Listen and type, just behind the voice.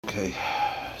Okay,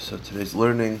 so today's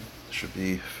learning should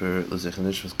be for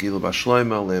L'Zichanishvas Gila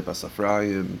Bashloima, Leah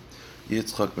Basafrayim,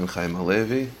 Yitzchak ben Chaim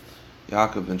Halevi,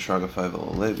 Yaakov ben Shragafai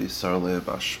Halevi, Sar Leah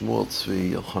Bashmuel,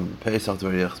 Tzvi, Yelchan ben Pesach,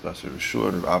 Dvariyach Bas Rishur,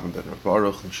 and Rabbi ben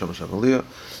Baruch, and Shamash Amaliyah,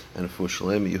 and Afu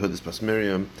Shalem, Yehudis Bas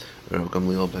Miriam, and Rav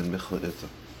Gamliel ben Michla Ita.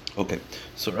 Okay,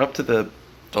 so we're up to the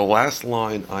last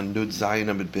line on Nud Zayin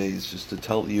Amid Beis, just to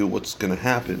tell you what's going to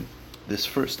happen. This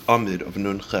first Amid of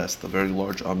Nun Ches, the very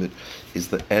large Amid, is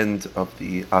the end of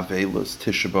the Avelos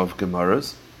Tisha B'Av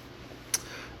Gemaras.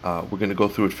 We're going to go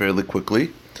through it fairly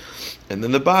quickly. And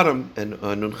then the bottom, and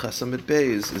Nun Ches Amid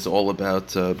Beis, is all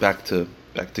about back to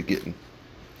Gittin.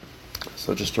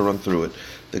 So just to run through it.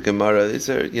 The Gemara, these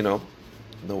are, no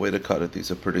way to cut it.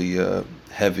 These are pretty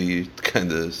heavy,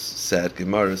 kind of sad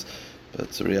Gemaras. But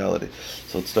it's a reality.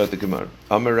 So let's start the Gemara.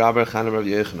 Amar Rabbi Chanam Rav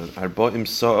Yechanan, Arba'im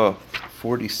Sa'a,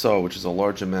 40 saw, which is a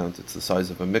large amount. It's the size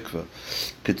of a mikveh.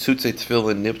 Ketzutze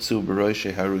tefillin niptzu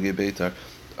b'roishe haruge beitar.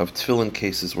 Of tefillin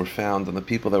cases were found on the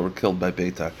people that were killed by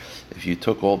Beitar. If you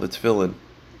took all the tefillin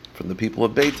from the people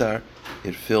of Beitar,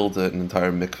 it filled an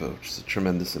entire mikveh, which is a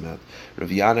tremendous amount. Rav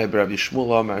Yanai b'Rav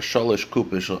Yishmuel Amar Shalosh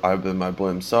Kupish Arba'im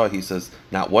Arba'im Sa'a. He says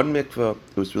not one mikveh.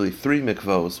 It was really 3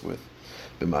 mikvahs with.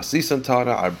 And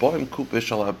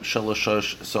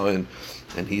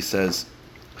he says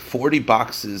 40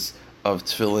 boxes of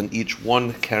tefillin, each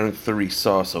one carrying 3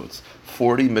 saw, so it's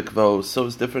 40 mikvos. So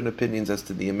it's different opinions as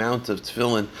to the amount of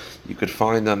tefillin you could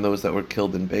find on those that were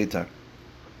killed in Beitar.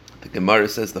 The Gemara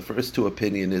says the first 2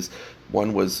 opinion is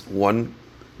one was one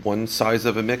size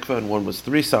of a mikvah and one was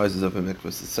 3 sizes of a mikvah.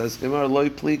 It says Gemara loy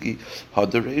pligi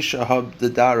hadaresha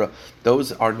habdadara.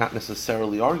 Those are not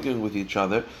necessarily arguing with each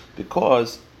other,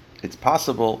 because it's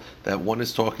possible that one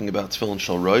is talking about tefillin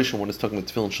shel roish and one is talking about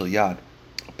tefillin shel yad.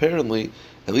 Apparently,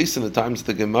 at least in the times of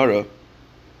the Gemara,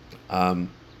 the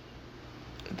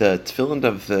tefillin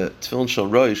of the tefillin shel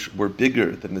roish were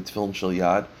bigger than the tefillin shel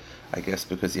yad. I guess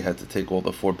because you had to take all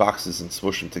the 4 boxes and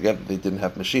swoosh them together. They didn't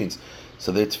have machines.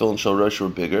 So their tefillin shel rosh were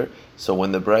bigger. So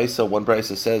when one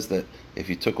brisa says that if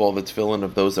you took all the tefillin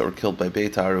of those that were killed by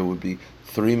Beitar, it would be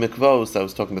 3 mikvos, that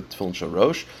was talking about tefillin shel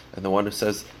rosh. And the one who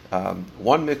says 1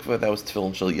 mikvah, that was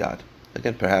tefillin shel yad.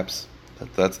 Again, perhaps,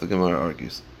 that's the Gemara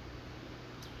argues.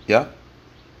 Yeah?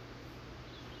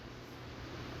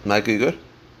 Mike, are you good?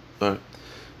 All right.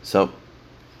 So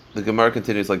the Gemara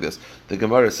continues like this. The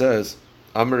Gemara says,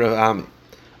 Amar Rav Ami.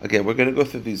 Again, we're going to go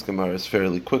through these Gemaras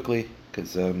fairly quickly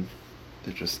because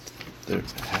they're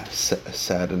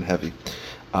sad and heavy.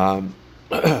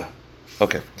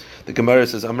 Okay, the Gemara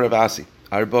says Amar Rav Asi.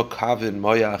 Arba kavin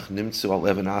moyach nimtzu al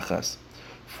even achas.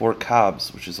 4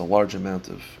 calves, which is a large amount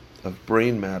of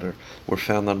brain matter, were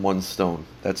found on 1 stone.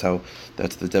 That's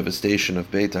the devastation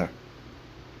of Beitar.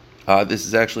 This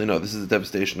is the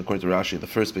devastation according to Rashi, the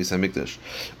first Beis Hamikdash.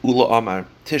 Ula Amar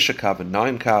Tisha kavin,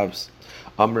 9 calves.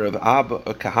 Amar of Abba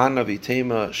Kahana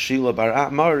Vitema Shila Bar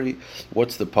Amari.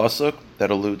 What's the pasuk that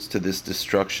alludes to this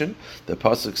destruction? The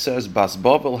pasuk says Bas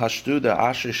Bavel Hashtuda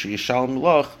Ashish Yishalm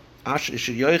Loch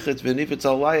Ashish Yoichet Venivitz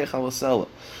Alayach Alasela.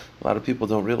 A lot of people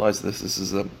don't realize this. This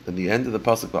is in the end of the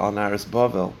pasuk Al Naris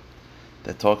Bavel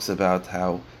that talks about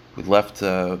how we left.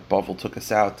 Bavel took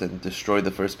us out and destroyed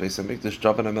the first Beis Hamikdash.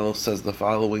 David HaMelech says the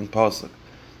following pasuk.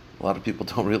 A lot of people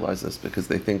don't realize this because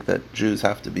they think that Jews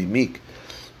have to be meek.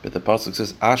 But the pasuk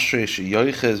says, "Ashrei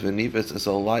sheyoichez v'nivitz es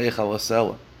alayich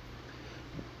alasela."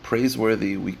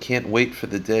 Praiseworthy. We can't wait for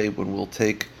the day when we'll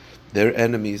take their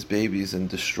enemies' babies and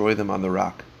destroy them on the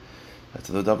rock. That's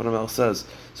what the David HaMelech says.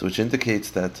 So, which indicates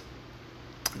that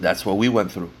that's what we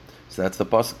went through. So that's the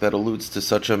pasuk that alludes to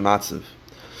such a matziv.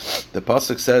 The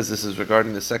pasuk says this is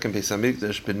regarding the second Beis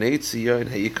Hamikdash. B'nei Tzion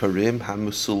ha'ikarim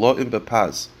ha'musuloim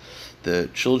b'paz. The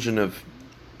children of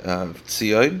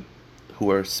Tzion,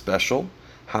 who are special.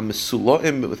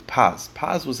 Hamisuloim with paz.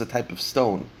 Paz was a type of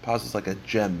stone. Paz was like a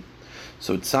gem.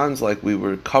 So it sounds like we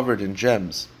were covered in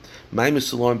gems. My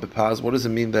misuloim bepaz. What does it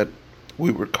mean that we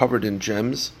were covered in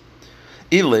gems?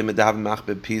 Ilay medav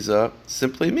machbeb pisa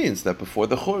simply means that before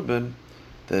the Churban,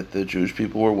 that the Jewish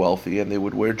people were wealthy and they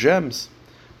would wear gems.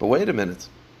 But wait a minute.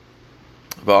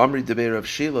 Va'amri debeir of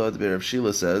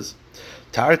Shila says,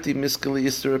 Tarti miskali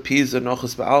yisra pisa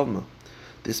nochus ba'alma.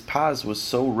 This paz was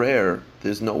so rare,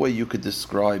 there's no way you could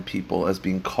describe people as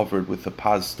being covered with a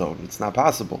paz stone. It's not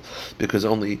possible, because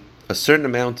only a certain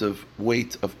amount of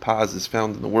weight of paz is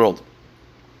found in the world.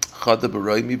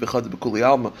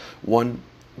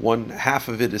 One half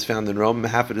of it is found in Rome,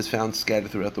 half of it is found scattered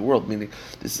throughout the world, meaning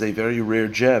this is a very rare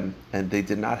gem, and they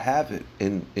did not have it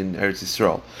in Eretz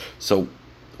Yisrael. So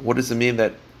what does it mean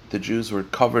that the Jews were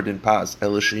covered in paz?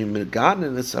 Elishim Megan,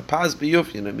 and it's a paz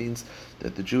biyufin. It means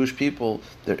that the Jewish people,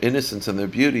 their innocence and their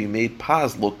beauty, made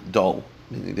Paz look dull,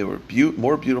 meaning they were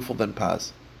more beautiful than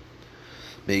Paz.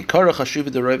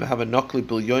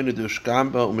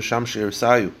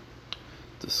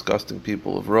 Disgusting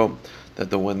people of Rome,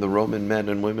 that when the Roman men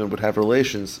and women would have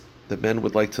relations, the men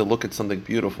would like to look at something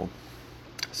beautiful.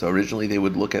 So originally they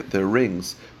would look at their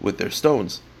rings with their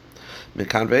stones.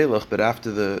 But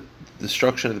after the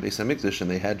destruction of the Beis Hamikdash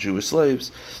and they had Jewish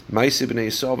slaves,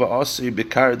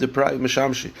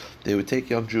 they would take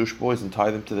young Jewish boys and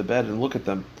tie them to the bed and look at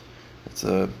them. It's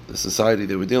the society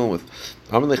they were dealing with.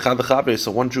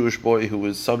 So one Jewish boy who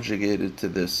was subjected to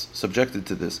this,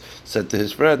 said to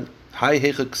his friend, "Hi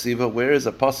hecha ksiva, where is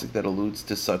a pasuk that alludes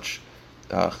to such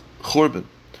churban?"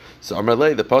 So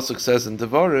Amarle, the pasuk says in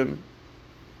Devarim,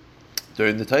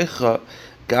 during the Teicha,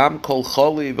 Gam kol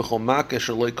choli v'chol makesh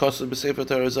aloi kosu b'sefer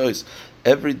Torah zois.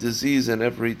 Every disease and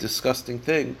every disgusting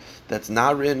thing that's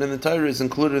not written in the Torah is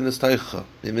included in this Teicha.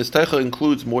 And this Teicha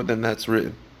includes more than that's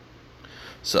written.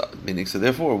 So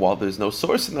therefore, while there's no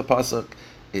source in the pasuk,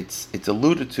 it's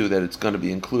alluded to that it's going to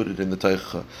be included in the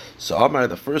Teicha. So Amar,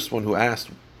 the first one who asked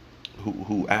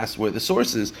where the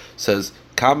source is, says,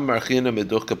 Kam marchina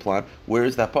meduch kaplan, where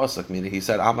is that pasuk? Meaning he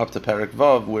said, I'm up to Parak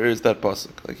Vav, where is that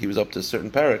pasuk? Like he was up to a certain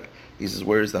Parak. He says,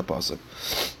 where is that pasuk?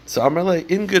 So Amarle,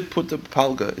 Ingrid put the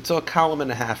palga, it's a column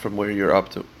and a half from where you're up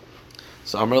to.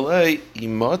 So Amarle,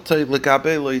 Imatay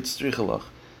legabe lo yitzrichalach.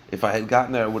 If I had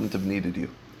gotten there, I wouldn't have needed you.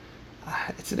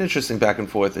 It's an interesting back and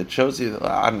forth. It shows you,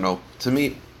 I don't know, to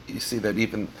me, you see that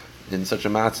even in such a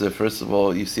matzah, first of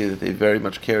all, you see that they very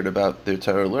much cared about their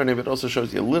Torah learning, but it also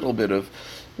shows you a little bit of,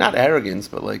 not arrogance,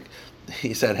 but like,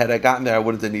 he said, had I gotten there, I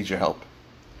wouldn't have needed your help.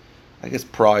 I guess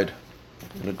pride,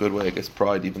 in a good way,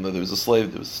 pride, even though there was a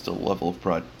slave, there was still a level of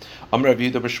pride. Amr Rav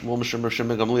Yehuda b'Shmuel Mishum Rishim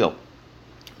Gamliel.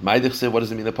 Ma'idich say, what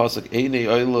does it mean, the pasuk? Einei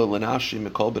oila l'nashi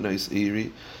mikol b'nai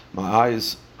iri. My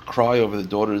eyes cry over the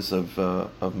daughters of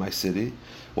my city.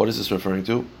 What is this referring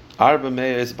to? There were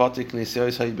 400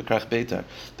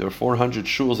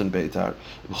 shuls in Beitar.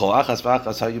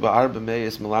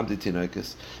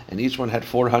 And each one had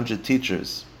 400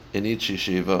 teachers in each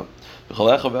yeshiva.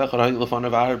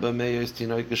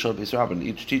 And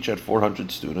each teacher had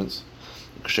 400 students.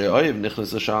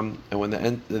 And when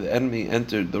the enemy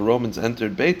entered, the Romans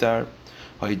entered Beitar,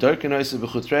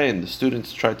 the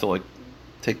students tried to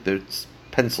take their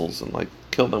pencils and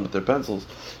kill them with their pencils.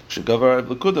 But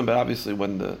obviously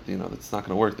when it's not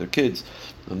going to work, they're kids.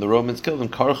 When the Romans killed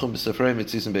them,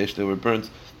 they were burnt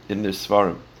in their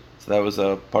svarim. So that was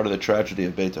a part of the tragedy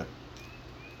of Beitar.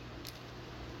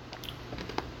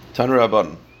 Tanu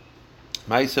Rabban.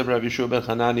 Ma'asav Rabbi Yeshua ben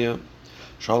Hanania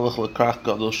shalach lekrach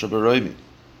gadol sheberoimi.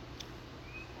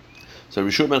 So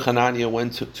Rabbi Yeshua ben Hanania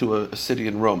went to a city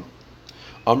in Rome.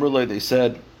 Amrullah, they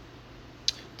said,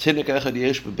 you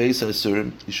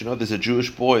should know there's a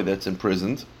Jewish boy that's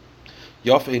imprisoned.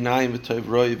 He has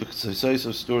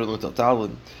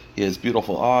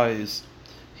beautiful eyes.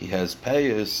 He has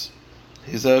payas.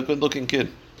 He's a good-looking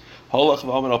kid. So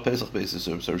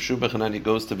Rishu ben Hanani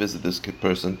goes to visit this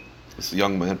person, this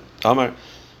young man. Amar,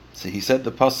 so he said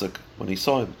the pasuk when he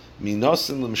saw him, who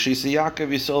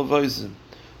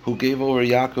gave over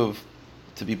Yaakov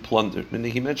to be plundered.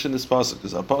 Meaning he mentioned this pasuk.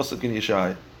 There's a pasuk in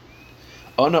Yeshaya.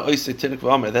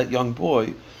 That young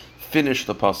boy finished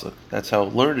the pasuk. That's how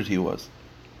learned he was.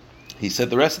 He said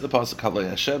the rest of the pasuk,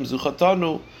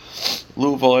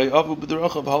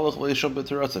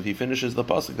 he finishes the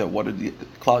pasuk that what did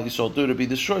Klal Yisrael do to be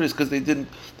destroyed is because they did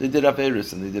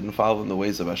Averis and they didn't follow in the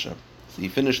ways of Hashem. So he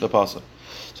finished the pasuk.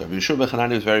 So Rabbi Yeshua ben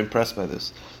Hanani was very impressed by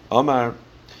this. Omar,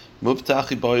 I'm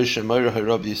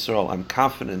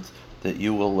confident that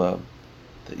you will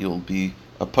be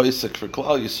a pasuk for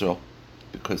Klal Yisrael.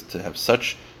 Because to have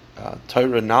such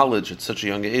Torah knowledge at such a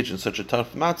young age and such a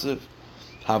tough matzav,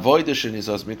 Rav Shua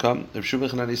ben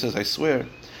Hanani says, I swear,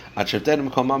 I'm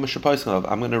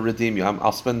going to redeem you.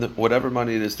 I'll spend whatever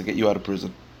money it is to get you out of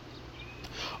prison.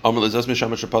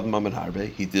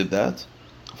 He did that.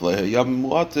 And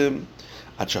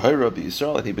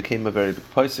he became a very big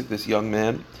pasuk, this young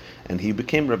man, and he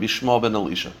became Rabbi Shmuel ben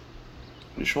Elisha.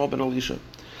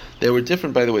 They were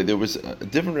different, by the way. There was a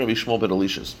different Rabbi Shmuel ben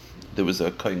Elishas. There was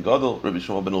a Kohen Gadol, Rabbi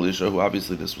Shmuel ben Elisha, who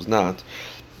obviously this was not.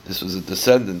 This was a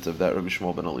descendant of that Rabbi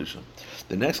Shmuel ben Elisha.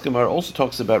 The next Gemara also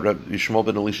talks about Rabbi Shmuel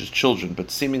ben Elisha's children, but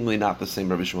seemingly not the same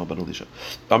Rabbi Shmuel ben Elisha.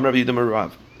 Rabbi Yehuda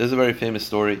Rav. This is a very famous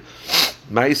story.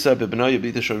 Rabbi Shmuel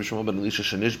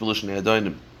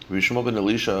ben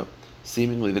Elisha,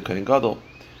 seemingly the Kohen Gadol,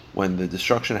 when the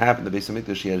destruction happened, the Beis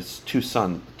Hamikdash, he had two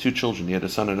children. He had a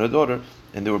son and a daughter,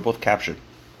 and they were both captured.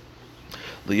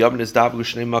 It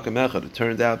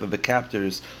turned out that the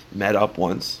captors met up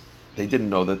once, they didn't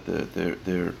know that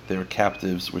their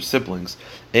captives were siblings.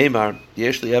 Amar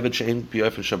yeshli eved she'en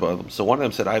b'yofen shabbatim. So one of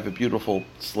them said, "I have a beautiful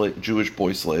Jewish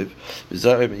boy slave."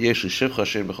 Yeshli shivcha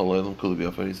she'en b'chol olam kuli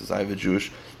b'yofen. He says, "I have a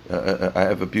I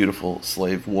have a beautiful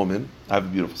slave woman. I have a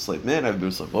beautiful slave man. I have a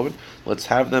beautiful slave woman. Let's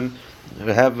have them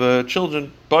have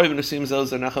children.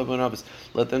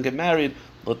 Let them get married.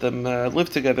 Let them live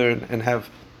together and have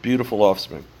beautiful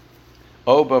offspring."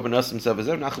 So they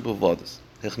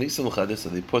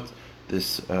put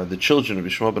the children of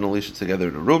Yishmael ben Elisha together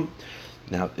in a room.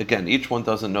 Now, again, each one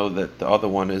doesn't know that the other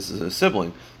one is a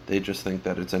sibling. They just think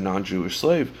that it's a non-Jewish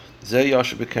slave. Each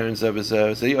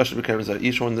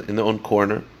one in their own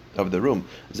corner of the room.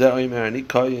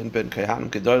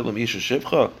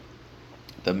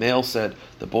 The male said,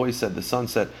 the boy said, the son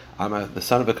said, I'm the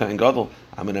son of a Kohen Gadol.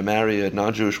 I'm going to marry a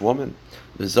non-Jewish woman.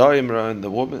 The Zayimra and the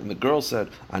woman and the girl said,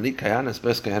 Ani Kayanis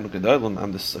best Kohen Gadol.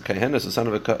 I'm the Kayanis, the son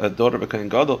of a daughter of a Kohen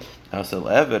Gadol. I'm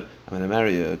going to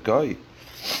marry a guy.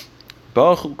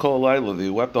 Baruch Kol Laila, they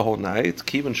wept the whole night.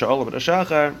 Kivan Shalom at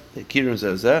Ashachar. Kirim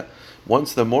Zezeh.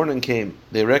 Once the morning came,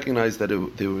 they recognized that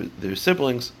they were their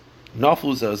siblings. They cried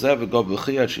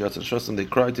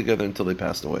together until they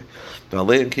passed away. And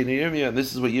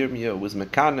this is what Yirmiyah was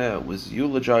mekana, was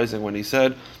eulogizing when he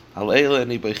said, okay,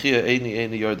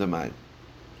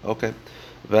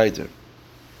 weiter.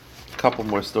 A couple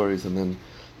more stories and then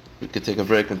we could take a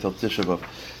break until Tisha B'Av.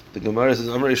 The Gemara says,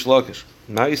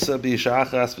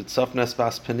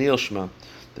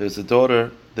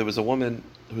 there was a woman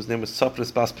whose name was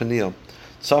Tzafnes Bas Peniel.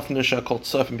 Tzafnesha called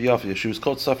Tzafin B'Yafia. She was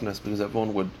called Tzafnes because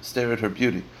everyone would stare at her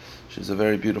beauty. She's a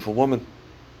very beautiful woman.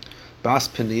 Bas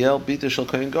Peniel, Bita Shel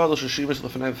Kohen Gadol, Sheshivish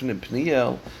L'Fnei L'Fnim.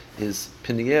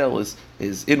 Peniel is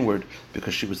inward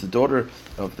because she was the daughter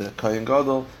of the Kohen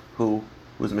Gadol who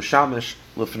was Meshamish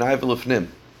L'Fnei L'Fnim.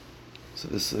 So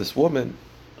this woman,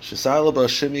 Shesayla Ba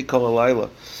Shimi Kol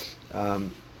Alayla,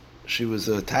 she was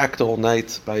attacked all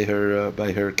night by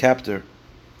her captor.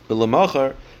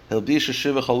 B'Lamachar. The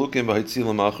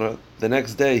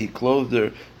next day he clothed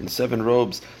her in 7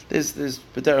 robes. There's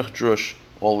B'derech Drush,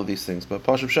 all of these things. But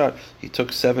Pashup Shah, he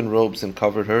took 7 robes and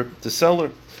covered her to sell her.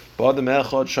 This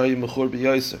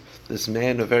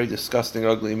man, a very disgusting,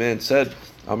 ugly man, said,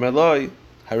 Amalai,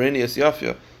 Harenias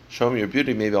Yafia, show me your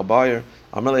beauty, maybe I'll buy her.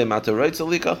 Amalai Mataritza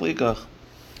Likach Likach.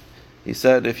 He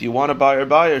said, if you want to buy her,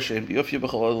 buy her.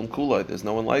 There's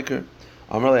no one like her.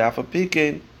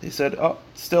 He said, oh,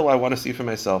 still I want to see for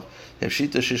myself. They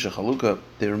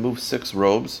removed 6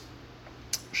 robes,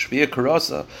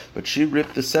 but she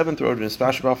ripped the 7th robe and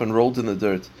splashed off and rolled in the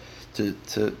dirt.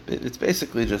 It's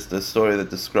basically just a story that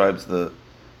describes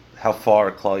how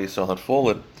far Klal Yisrael had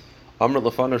fallen. Amr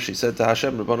Lefanav, she said to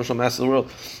Hashem, Rabbanu Shalom, Master of the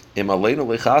world,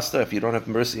 if you don't have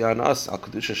mercy on us, Al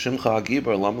Kedusha Shimcha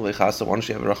Agibar, Lama Lechasta, why don't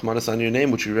you have a Rahmanas on your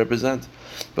name, which you represent?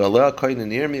 But Allah Koyin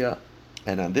and Yirmiyah,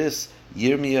 and on this,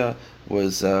 Yirmiyah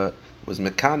was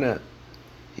Mekana.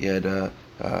 He had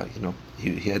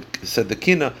he had said the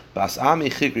kina Bas Ami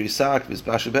Chigri Sak Vis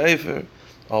Bashe Be'efer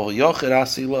Al Yocher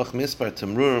Asilach Mispar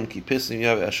Temrurim Ki Pisim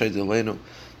Yav Ashay Delenu,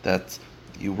 that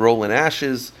you roll in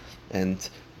ashes and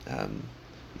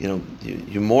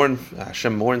you mourn.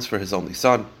 Hashem mourns for His only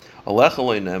son. Alecha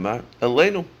Lo Nemar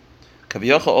Elenu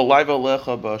Kaviyocha Olayva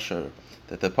Alecha Basher.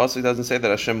 That the pasuk doesn't say that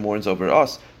Hashem mourns over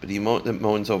us, but He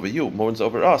mourns over you, mourns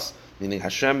over us. Meaning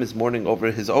Hashem is mourning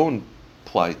over His own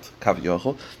plight,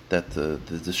 Kaviyochel, that the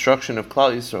destruction of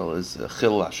Klal Yisrael is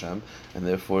Chil Hashem, and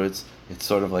therefore it's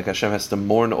sort of like Hashem has to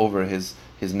mourn over His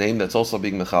name that's also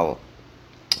being Mechalel.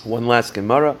 One last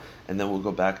Gemara, and then we'll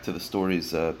go back to the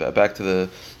stories, back to the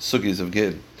sugis of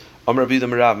Gittin.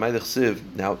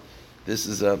 Now, this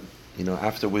is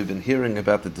after we've been hearing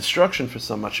about the destruction for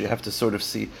so much, you have to sort of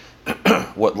see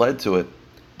what led to it.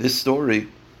 This story,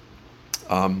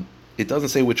 it doesn't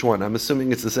say which one. I'm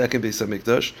assuming it's the second Beis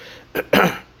HaMikdash.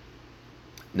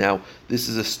 Now, this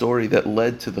is a story that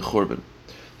led to the Churban.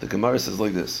 The Gemara says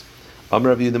like this. What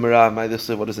does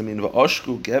it mean?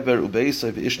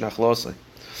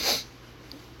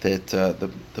 That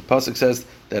the pasuk says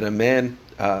that a man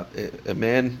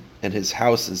and his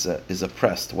house is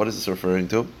oppressed. What is this referring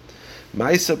to?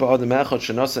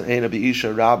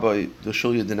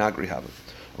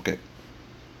 Okay.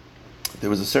 There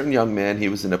was a certain young man. He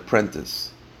was an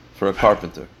apprentice for a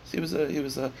carpenter. So he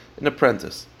was an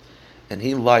apprentice, and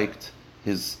he liked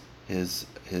his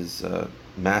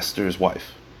master's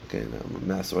wife. Okay,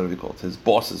 master, whatever you call it, his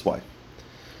boss's wife.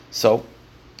 So,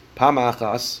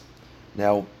 Pamachas.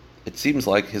 Now, it seems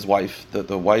like his wife,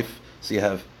 the wife. So you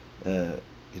have,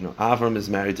 Avram is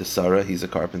married to Sarah. He's a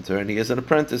carpenter, and he has an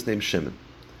apprentice named Shimon.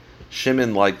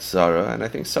 Shimon liked Sarah, and I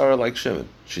think Sarah liked Shimon.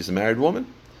 She's a married woman.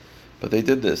 But they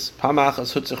did this. One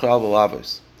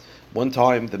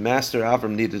time, the master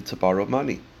Avram needed to borrow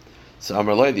money. So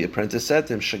Amar, the apprentice, said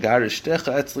to him,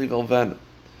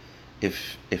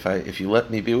 if you let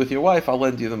me be with your wife, I'll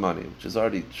lend you the money, which is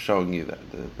already showing you that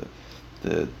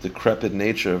the decrepit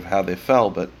nature of how they fell.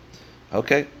 But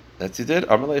okay, that's he did.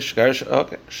 He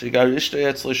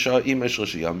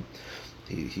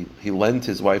lent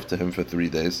his wife to him for 3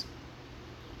 days.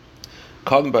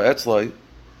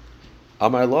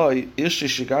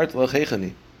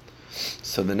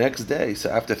 So the next day, so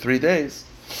after 3 days,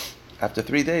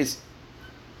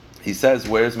 he says,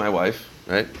 "Where's my wife?"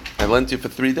 Right? I lent you for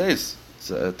 3 days.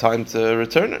 It's time to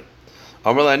return her.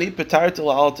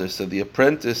 So the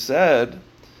apprentice said,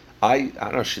 I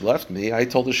don't know, she left me. I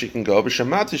told her she can go, and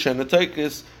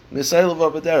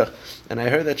I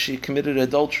heard that she committed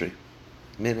adultery.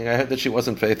 Meaning, I heard that she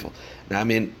wasn't faithful. Now, I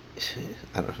mean,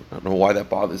 I don't know why that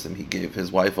bothers him. He gave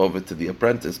his wife over to the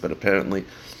apprentice, but apparently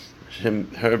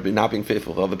her not being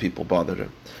faithful to other people bothered her.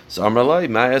 So Amrlai,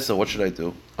 Ma'asa, what should I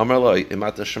do? Amrlai,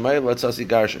 Imata Shemai, let's asi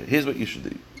garsha. Here's what you should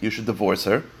do. You should divorce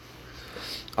her.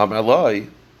 Amrlai,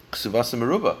 Ksuvasa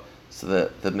Meruba. So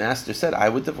the master said, I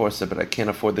would divorce her, but I can't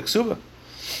afford the ksuba.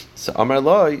 So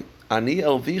Amrlai, Ani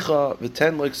elvicha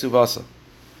v'ten lo ksuvasa.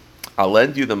 I'll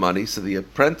lend you the money. So the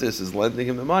apprentice is lending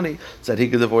him the money so that he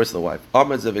could divorce the wife.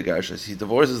 Amad zevigarsha. He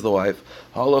divorces the wife.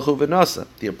 Halahu v'nasa.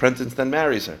 The apprentice then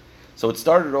marries her. So it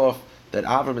started off that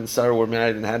Avram and Sarah were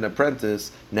married and had an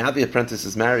apprentice. Now the apprentice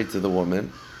is married to the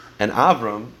woman, and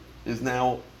Avram is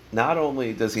now, not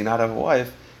only does he not have a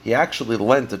wife, he actually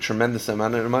lent a tremendous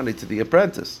amount of money to the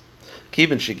apprentice.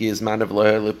 Kivin shiki is man of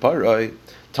loher.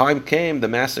 Time came, the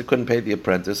master couldn't pay the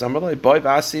apprentice. He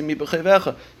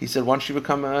said, why don't you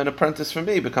become an apprentice for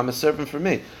me, become a servant for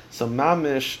me? So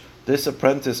Mamish, this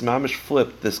apprentice, Mamish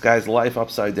flipped this guy's life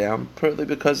upside down, purely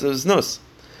because of his nus.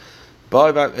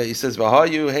 He says, so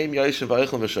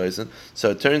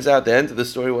it turns out the end of the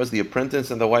story was the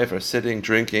apprentice and the wife are sitting,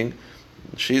 drinking.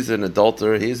 She's an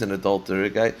adulterer, he's an adulterer,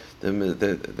 guy, the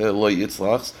lo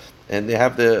yitzlachs, and they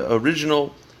have the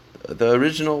original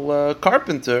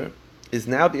carpenter is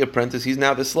now the apprentice, he's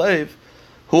now the slave,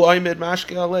 who Aymed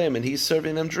Mashke Aleim, and he's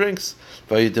serving them drinks.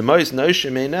 And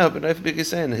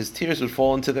his tears would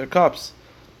fall into their cups.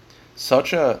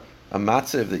 Such a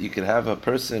matziv that you could have a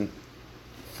person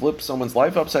flip someone's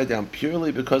life upside down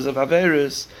purely because of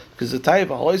Averis, because the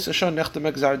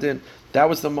Taiva, that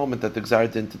was the moment that the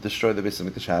Gzardin to destroy the Beis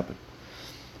HaMikdash happened.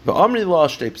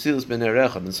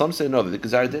 And some say no, that the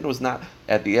Gzardin was not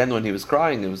at the end when he was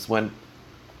crying, it was when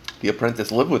the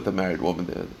apprentice lived with the married woman,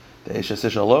 the Eshes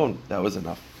Ish alone. That was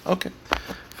enough. Okay,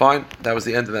 fine. That was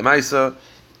the end of the Maisa.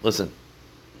 Listen,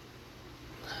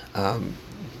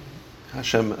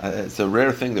 Hashem, it's a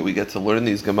rare thing that we get to learn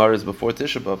these Gemaras before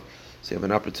Tisha B'Av. So you have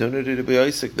an opportunity to be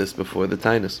Isaac this before the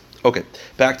Tainus. Okay,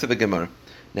 back to the Gemara.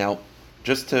 Now,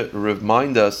 just to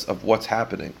remind us of what's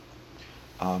happening,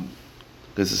 because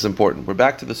this is important. We're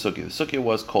back to the Sugya. The Sugya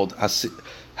was called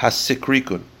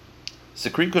Hasikrikun.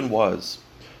 Sikrikun was,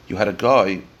 you had a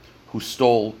guy who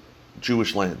stole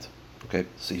Jewish land. Okay,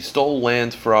 so he stole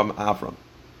land from Avram.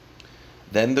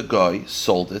 Then the guy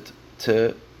sold it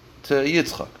to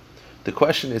Yitzchak. The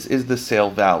question is the sale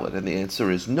valid? And the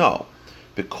answer is no.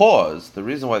 Because the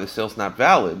reason why the sale's not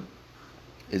valid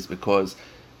is because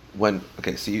so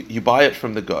you buy it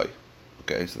from the guy.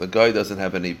 Okay, so the guy doesn't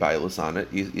have any bailus on it.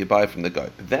 You buy it from the guy.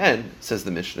 But then, says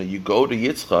the Mishnah, you go to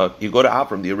Yitzchak, you go to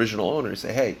Avram, the original owner, and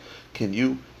say, hey, can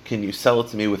you sell it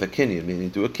to me with a kinyan? Meaning,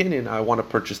 do a kinyan, I want to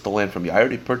purchase the land from you. I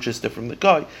already purchased it from the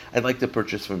guy. I'd like to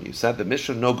purchase from you. Said the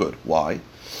Mishnah, no good. Why?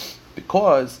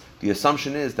 Because the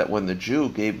assumption is that when the Jew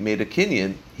made a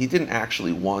kinyan, he didn't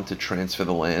actually want to transfer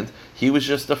the land. He was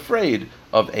just afraid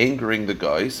of angering the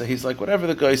guy. So he's like, whatever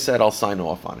the guy said, I'll sign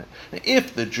off on it. Now,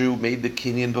 if the Jew made the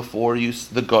kinyan before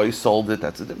the guy sold it,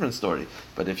 that's a different story.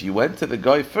 But if you went to the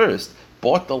guy first,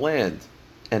 bought the land,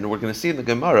 and we're going to see in the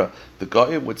Gemara, the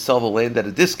guy would sell the land at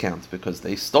a discount because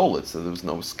they stole it, so there was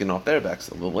no skin off their back.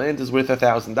 So the land is worth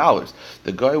 $1,000.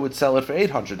 The guy would sell it for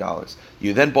 $800.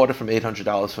 You then bought it from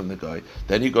 $800 from the guy.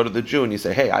 Then you go to the Jew and you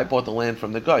say, hey, I bought the land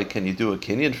from the guy. Can you do a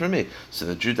kinyan for me? So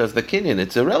the Jew does the kinyan.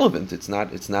 It's irrelevant. It's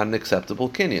not an acceptable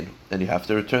kinyan. And you have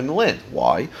to return the land.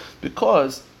 Why?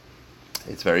 Because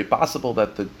it's very possible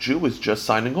that the Jew is just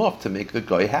signing off to make the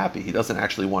guy happy. He doesn't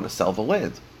actually want to sell the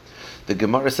land. The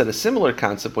Gemara said a similar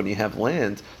concept when you have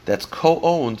land that's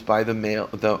co-owned by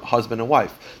the husband and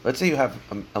wife. Let's say you have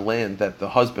a land that the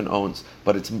husband owns,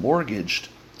 but it's mortgaged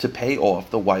to pay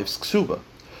off the wife's ksuba.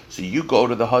 So you go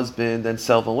to the husband and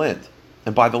sell the land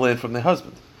and buy the land from the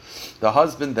husband. The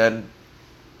husband then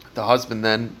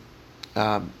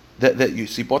That you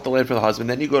see, bought the land for the husband,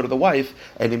 then you go to the wife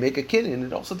and you make a kinyan,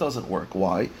 it also doesn't work.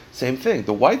 Why? Same thing.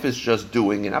 The wife is just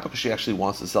doing it, not because she actually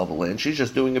wants to sell the land, she's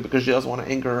just doing it because she doesn't want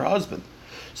to anger her husband.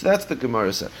 So that's the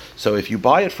Gemara said. So if you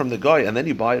buy it from the guy and then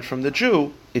you buy it from the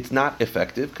Jew, it's not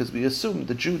effective because we assume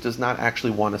the Jew does not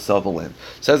actually want to sell the land.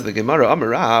 Says the Gemara,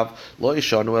 Amarav, lo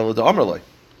yishanu ela da'amar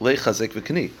le chazek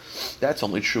v'kani. That's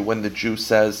only true when the Jew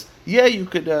says, yeah, you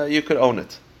could own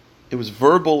it. It was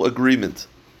verbal agreement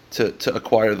to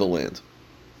acquire the land.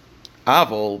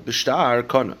 Avol b'shtar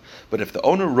kana. But if the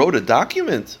owner wrote a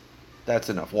document, that's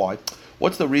enough. Why?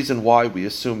 What's the reason why we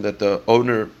assume that the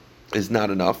owner is not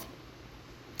enough?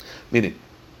 Meaning,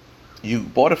 you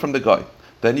bought it from the guy,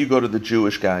 then you go to the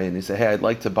Jewish guy and you say, hey, I'd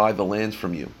like to buy the land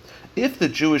from you. If the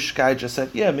Jewish guy just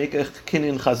said, yeah, make a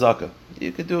kinyan chazaka,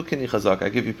 you could do a kinyan chazaka, I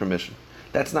give you permission.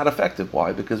 That's not effective.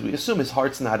 Why? Because we assume his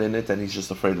heart's not in it and he's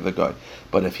just afraid of the guy.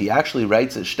 But if he actually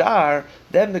writes a shtar,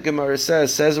 then the Gemara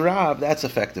says Rav, that's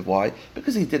effective. Why?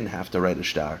 Because he didn't have to write a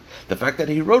shtar. The fact that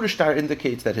he wrote a shtar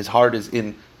indicates that his heart is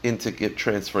into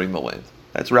transferring the land.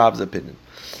 That's Rav's opinion.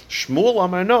 Shmuel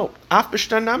Amar no, af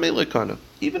b'shtar nami lekana.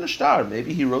 Even a shtar.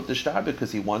 Maybe he wrote the shtar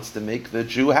because he wants to make the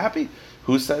Jew happy.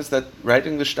 Who says that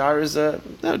writing the shtar is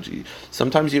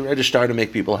sometimes you write a shtar to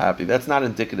make people happy. That's not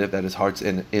indicative that his heart's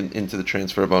into the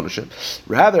transfer of ownership.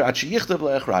 Rather,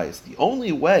 the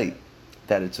only way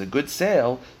that it's a good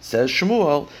sale, says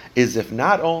Shmuel, is if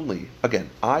not only,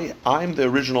 again, I'm the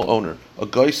original owner. A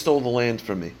guy stole the land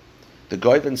from me. The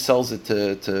guy then sells it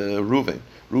to Reuven.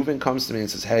 Reuven comes to me and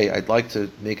says, hey, I'd like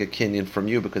to make a kinyan from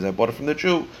you because I bought it from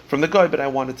the guy, but I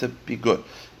want it to be good.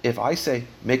 If I say,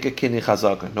 make a kinyan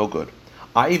chazaka, no good.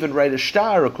 I even write a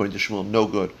shtar according to Shmuel, no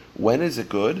good. When is it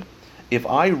good? If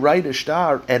I write a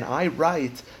shtar and I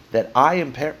write that I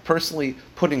am personally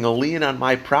putting a lien on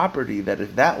my property, that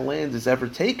if that land is ever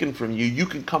taken from you, you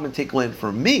can come and take land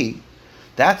from me,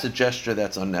 that's a gesture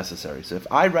that's unnecessary. So if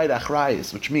I write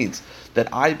achrayis, which means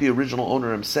that I, the original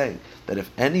owner, am saying that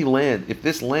if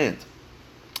this land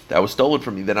that was stolen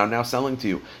from you, that I'm now selling to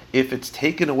you, if it's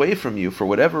taken away from you for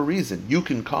whatever reason, you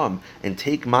can come and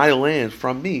take my land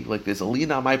from me, like there's a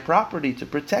lien on my property to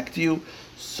protect you,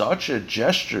 such a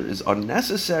gesture is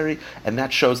unnecessary, and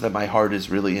that shows that my heart is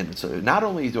really in it. So not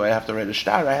only do I have to write a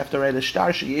shtar, I have to write a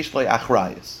shtar sheyesh lo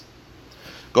achrayis.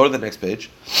 Go to the next page.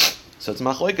 So it's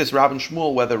machlokes Rav and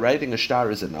Shmuel whether writing a shtar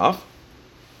is enough.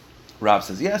 Rav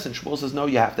says yes, and Shmuel says no,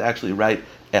 you have to actually write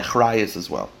achrayis as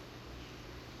well.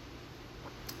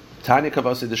 Tanya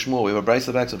Kavasi the Shmuel, we have a brayso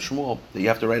of Shmuel that you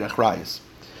have to write achrayis.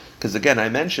 Because again, I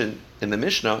mentioned in the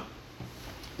Mishnah,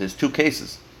 there's two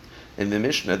cases. In the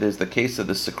Mishnah, there's the case of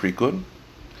the Sakrikun,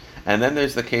 and then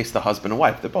there's the case of the husband and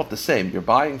wife. They're both the same. You're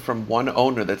buying from one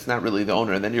owner that's not really the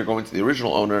owner, and then you're going to the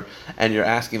original owner and you're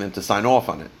asking them to sign off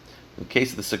on it. In the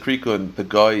case of the Sakrikun, the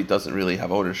guy doesn't really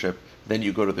have ownership, then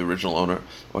you go to the original owner.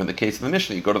 Or in the case of the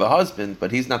Mishnah, you go to the husband,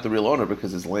 but he's not the real owner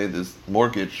because his land is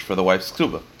mortgaged for the wife's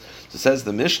ktubah. So says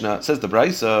the Mishnah, says the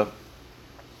Brisa,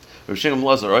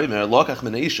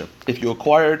 if you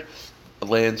acquired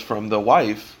land from the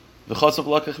wife,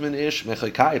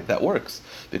 that works,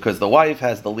 because the wife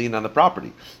has the lien on the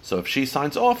property. So if she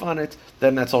signs off on it,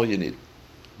 then that's all you need.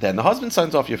 Then the husband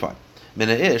signs off, you're fine. But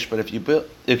if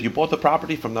you bought the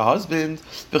property from the husband,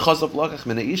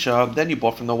 then you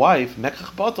bought from the wife,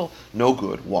 no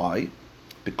good. Why?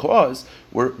 Because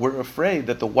we're afraid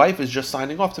that the wife is just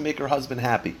signing off to make her husband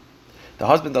happy. The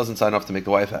husband doesn't sign off to make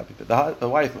the wife happy, but the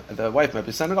wife might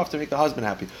be signing off to make the husband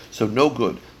happy. So no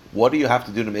good. What do you have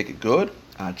to do to make it good?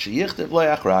 Until you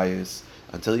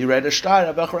write a shtar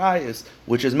of achrayis,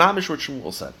 which is mamish what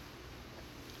Shmuel said.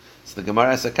 So the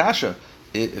Gemara asks a kasha.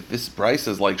 If this price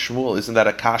is like Shmuel, isn't that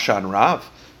a kasha on Rav?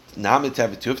 Namit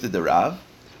avitufta de Rav.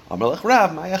 Amalech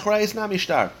Rav, my achrayis nami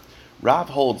shtar. Rav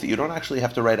holds that you don't actually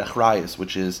have to write achrayis,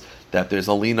 which is that there's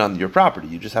a lien on your property.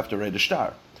 You just have to write a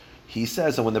shtar. He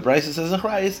says that when the Brisa says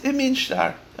achrayis, it means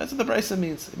shtar. That's what the Brisa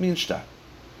means. It means shtar.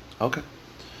 Okay.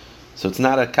 So it's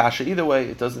not a kasha either way.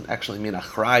 It doesn't actually mean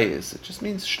achrayis. It just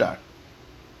means shtar.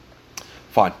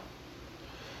 Fine.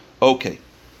 Okay.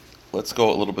 Let's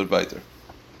go a little bit weiter.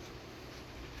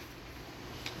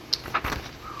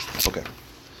 Okay.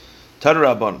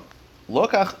 Tadarabban.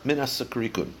 Lokach minas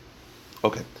sakrikun.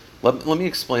 Okay. Let me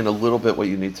explain a little bit what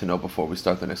you need to know before we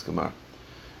start the next Gemara.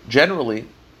 Generally,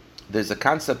 there's a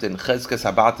concept in Chezkes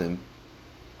Habatim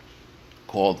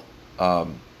called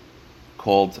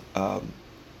Chezkes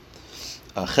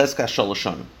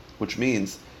Shaloshanim, which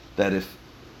means that if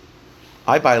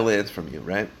I buy land from you,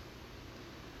 right?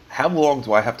 How long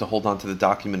do I have to hold on to the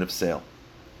document of sale?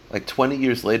 Like 20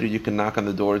 years later, you can knock on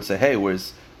the door and say, "Hey,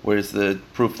 where's the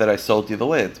proof that I sold you the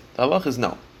land?" The halach is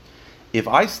no. If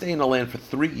I stay in the land for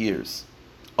 3 years,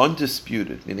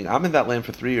 undisputed, meaning I'm in that land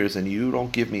for 3 years and you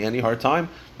don't give me any hard time,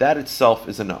 that itself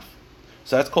is enough.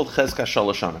 So that's called chezka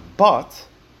shalosh shana. But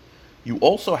you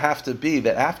also have to be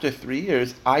that after 3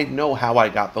 years, I know how I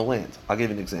got the land. I'll give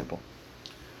you an example.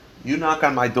 You knock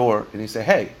on my door and you say,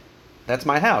 "Hey, that's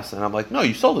my house," and I'm like, "No,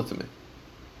 you sold it to me."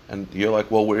 And you're like,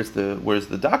 "Well, where's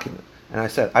the document?" And I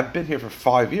said, "I've been here for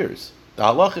 5 years." The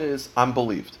halacha is I'm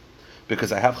believed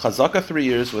because I have chazaka 3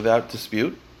 years without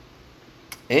dispute,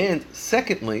 and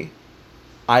secondly,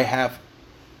 I have.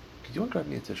 Could you want to grab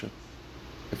me a tissue,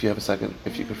 if you have a second,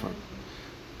 if you could find,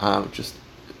 just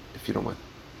if you don't mind.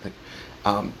 Thank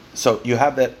you. So you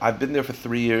have that I've been there for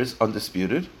 3 years,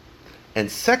 undisputed,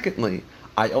 and secondly,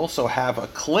 I also have a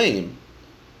claim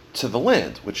to the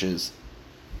land, which is,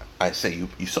 I say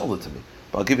you sold it to me.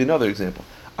 But I'll give you another example.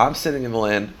 I'm sitting in the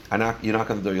land, you knock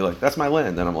on the door, you're like, "That's my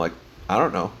land," and I'm like, "I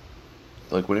don't know."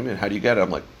 Like, "What do you mean? How do you get it?" I'm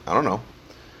like, "I don't know.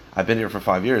 I've been here for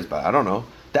 5 years, but I don't know."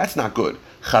 That's not good.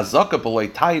 Chazaka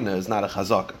b'lei taina is not a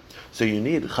chazaka. So you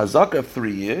need chazaka of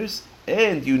 3 years,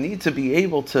 and you need to be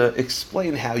able to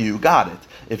explain how you got it.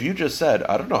 If you just said,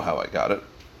 "I don't know how I got it.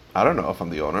 I don't know if I'm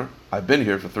the owner. I've been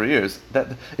here for 3 years."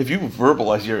 That if you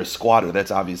verbalize you're a squatter,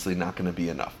 that's obviously not going to be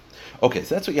enough. Okay,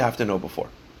 so that's what you have to know before.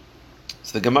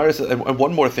 So the Gemara says, and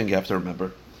one more thing you have to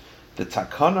remember. The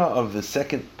takana of the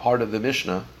second part of the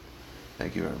Mishnah,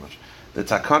 thank you very much. The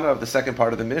takana of the second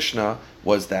part of the Mishnah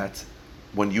was that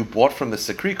when you bought from the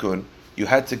Sekrikun, you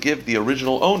had to give the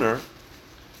original owner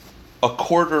a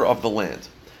quarter of the land.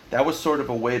 That was sort of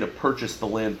a way to purchase the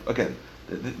land. Again,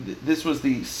 this was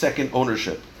the second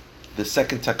ownership, the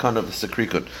second takana of the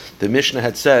Sekrikun. The Mishnah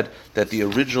had said that the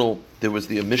original, there was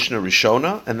the Mishnah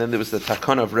Rishona, and then there was the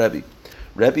takana of Rabbi.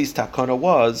 Rabbi's takana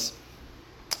was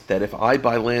that if I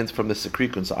buy land from the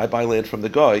Sekrikun, so I buy land from the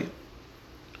guy,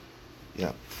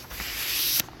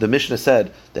 the Mishnah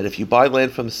said that if you buy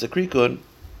land from the Sekrikun,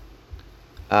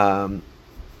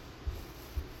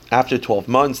 after 12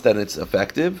 months, then it's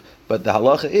effective. But the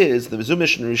halacha is the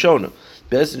Mishnah Rishona.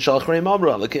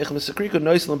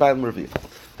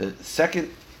 The second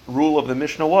rule of the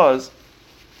Mishnah was,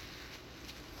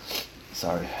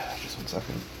 sorry, just 1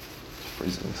 second,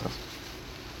 freezing myself.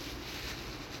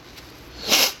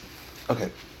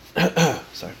 Okay,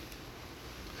 sorry.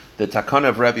 The takana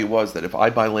of Rabbi was that if I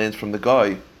buy land from the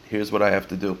guy, here's what I have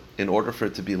to do. In order for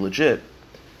it to be legit,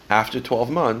 after 12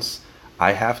 months,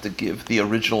 I have to give the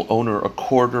original owner a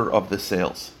quarter of the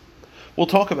sales. We'll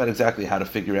talk about exactly how you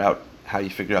figure out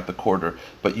the quarter,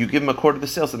 but you give him a quarter of the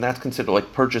sales, and that's considered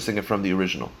like purchasing it from the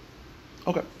original.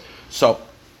 Okay, so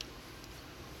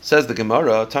says the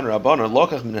Gemara, Tan Rabbanan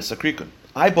lokach min hasakrikun.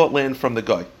 I bought land from the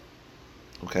guy.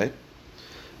 Okay.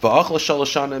 Okay,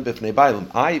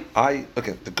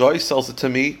 the guy sells it to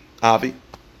me, Avi.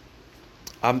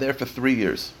 I'm there for 3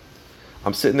 years.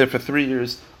 I'm sitting there for 3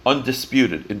 years,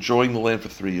 undisputed, enjoying the land for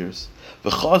 3 years.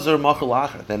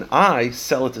 Then I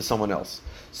sell it to someone else.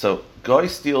 So guy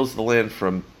steals the land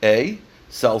from A,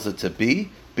 sells it to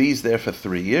B. B's there for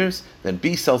 3 years. Then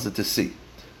B sells it to C.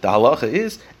 The halacha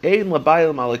is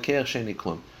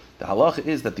the halacha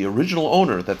is that the original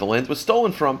owner that the land was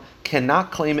stolen from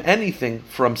cannot claim anything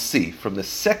from C, from the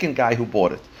second guy who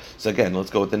bought it. So again,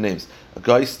 let's go with the names. A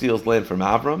guy steals land from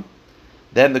Avram,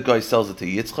 then the guy sells it to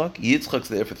Yitzchak. Yitzchak's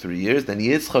there for 3 years, then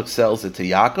Yitzchak sells it to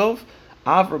Yaakov.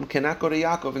 Avram cannot go to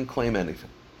Yaakov and claim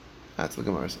anything. That's what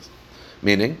the Gemara says.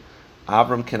 Meaning,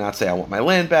 Avram cannot say, "I want my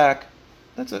land back."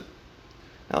 That's it.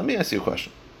 Now let me ask you a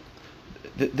question.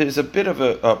 There's a bit of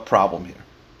a problem here.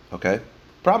 Okay?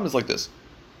 The problem is like this.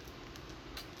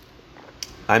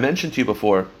 I mentioned to you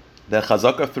before that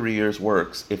chazaka 3 years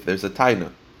works if there's a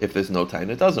taina. If there's no taina,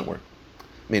 it doesn't work.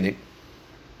 Meaning,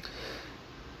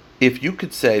 if you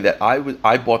could say that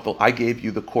I gave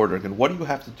you the quarter, and what do you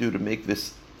have to do to make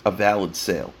this a valid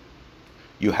sale?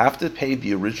 You have to pay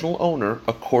the original owner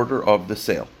a quarter of the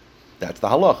sale. That's the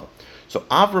halacha. So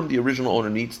Avram, the original owner,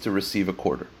 needs to receive a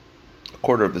quarter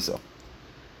of the sale.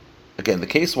 Again, the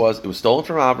case was it was stolen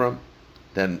from Avram,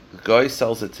 then the guy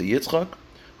sells it to Yitzchak,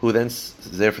 who then is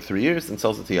there for 3 years, and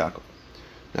sells it to Yaakov.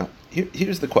 Now,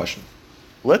 here's the question.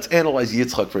 Let's analyze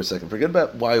Yitzchak for a second. Forget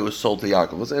about why it was sold to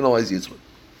Yaakov. Let's analyze Yitzchak.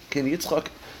 Can Yitzchak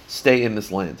stay in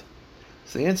this land?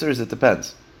 So the answer is it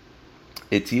depends.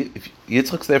 If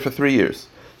Yitzchak's there for 3 years,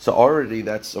 so already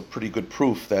that's a pretty good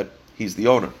proof that he's the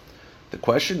owner. The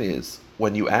question is,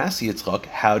 when you ask Yitzchak,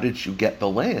 how did you get the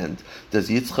land? Does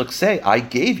Yitzchak say, "I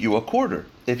gave you a quarter"?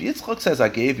 If Yitzchak says, "I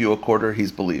gave you a quarter,"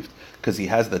 he's believed, because he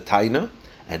has the taina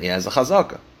and he has a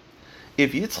chazaka.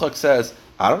 If Yitzchak says,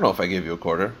 "I don't know if I gave you a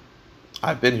quarter,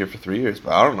 I've been here for 3 years,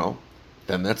 but I don't know,"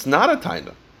 then that's not a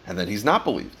taina, and then he's not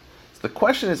believed. The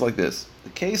question is like this. The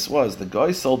case was the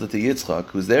guy sold it to Yitzchak,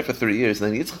 who's there for 3 years,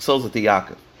 and then Yitzchak sells it to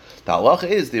Yaakov. The halacha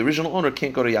is the original owner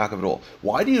can't go to Yaakov at all.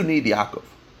 Why do you need Yaakov?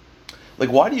 Like,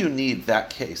 why do you need that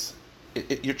case?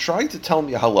 You're trying to tell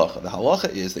me a halacha. The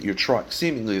halacha is that you're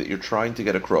trying to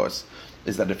get across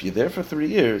is that if you're there for 3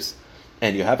 years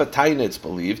and you have a taina, it's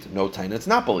believed, no taina, it's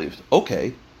not believed.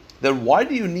 Okay, then why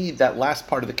do you need that last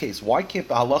part of the case? Why can't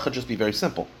the halacha just be very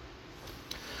simple?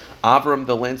 Avram,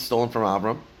 the land stolen from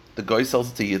Avram, the guy sells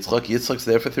it to Yitzchak. Yitzchak's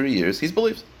there for 3 years. He's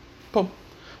believed. Boom.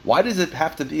 Why does it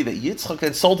have to be that Yitzchak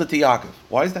then sold it to Yaakov?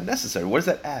 Why is that necessary? What does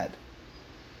that add?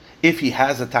 If he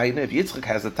has a taina, if Yitzchak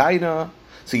has a taina,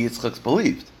 so Yitzchak's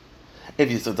believed. If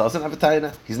Yitzchak doesn't have a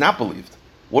taina, he's not believed.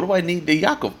 What do I need the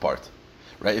Yaakov part?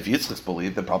 Right? If Yitzchak's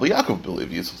believed, then probably Yaakov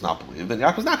believed. If Yitzchak's not believed, then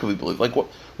Yaakov's not going to be believed. Like,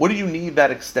 what do you need that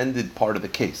extended part of the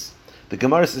case? The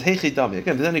Gemara says, "Hey chidami."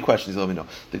 Again, if there's any questions, let me know.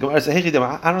 The Gemara says, "Hey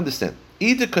chidami." I don't understand.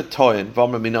 If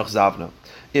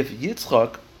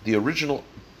Yitzchak, the original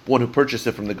one who purchased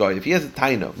it from the guy, if he has a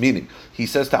taina, meaning he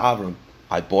says to Avram,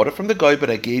 "I bought it from the guy, but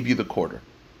I gave you the quarter.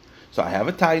 So I have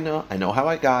a taina. I know how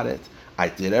I got it. I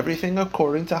did everything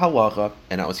according to halacha,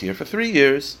 and I was here for 3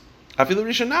 years. I feel the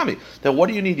rishanami. Then what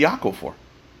do you need Yaakov for?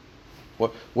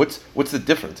 What's the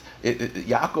difference?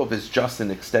 Yaakov is just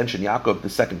an extension. Yaakov, the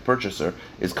second purchaser,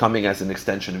 is coming as an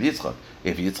extension of Yitzchak.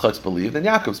 If Yitzchak's believed, then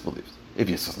Yaakov's believed. If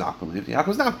Yitzchak's not believed,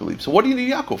 Yaakov's not believed. So what do you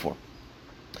need Yaakov for?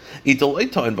 Meaning,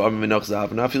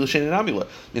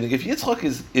 if Yitzchak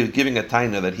is giving a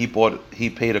taina that he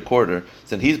paid a quarter,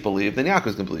 then he's believed, then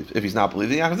Yaakov's going to believe. If he's not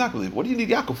believed, then Yaakov's not believed. What do you need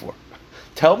Yaakov for?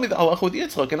 Tell me the halacha with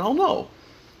Yitzchak, and I'll know.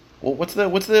 Well, what's the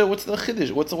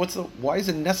chiddush? Why is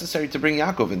it necessary to bring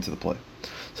Yaakov into the play?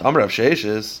 So Amar Rav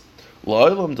Sheishes,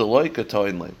 la'olam deloi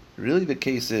katoin. Really, the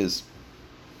case is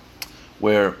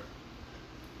where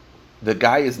the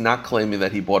guy is not claiming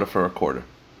that he bought it for a quarter.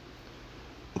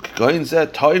 Here's the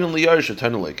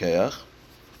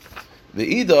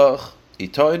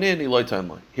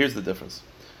difference.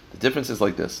 The difference is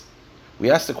like this. We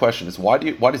ask the question is why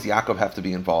does Yaakov have to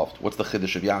be involved? What's the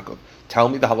chiddush of Yaakov? Tell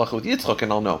me the halacha with Yitzchak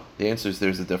and I'll know. The answer is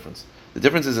there's a difference. The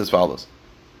difference is as follows.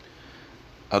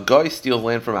 A guy steals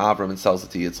land from Avram and sells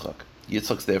it to Yitzchak.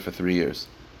 Yitzchak's there for 3 years.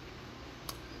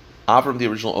 Avram, the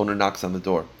original owner, knocks on the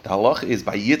door. The halacha is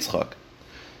by Yitzchak.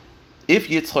 If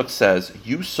Yitzchak says,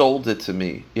 you sold it to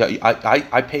me,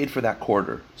 I paid for that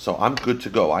quarter, so I'm good to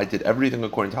go. I did everything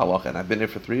according to halacha and I've been here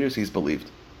for 3 years, he's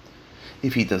believed.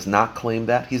 If he does not claim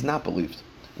that, he's not believed.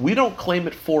 We don't claim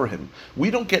it for him. We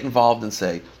don't get involved and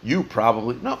say, you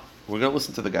probably... No, we're going to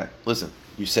listen to the guy. Listen,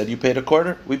 you said you paid a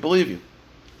quarter? We believe you.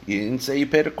 You didn't say you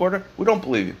paid a quarter? We don't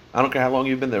believe you. I don't care how long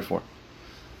you've been there for.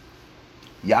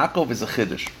 Yaakov is a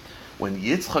chiddush. When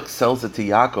Yitzchak sells it to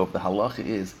Yaakov, the halacha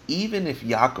is, even if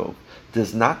Yaakov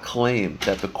does not claim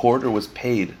that the quarter was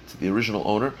paid to the original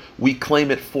owner, we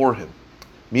claim it for him.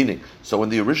 Meaning, so when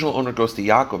the original owner goes to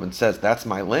Yaakov and says, that's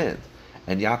my land,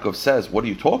 and Yaakov says, what are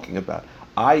you talking about?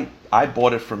 I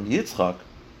bought it from Yitzchak.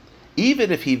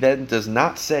 Even if he then does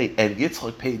not say, and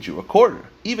Yitzchak paid you a quarter,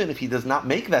 even if he does not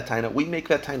make that taina, we make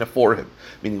that taina for him.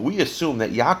 Meaning we assume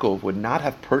that Yaakov would not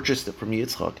have purchased it from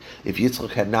Yitzchak if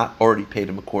Yitzchak had not already paid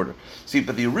him a quarter. See,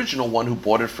 but the original one who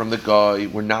bought it from the guy,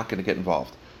 we're not going to get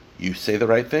involved. You say the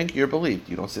right thing, you're believed.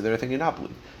 You don't say the right thing, you're not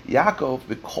believed. Yaakov,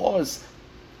 because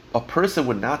a person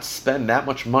would not spend that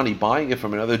much money buying it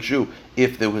from another Jew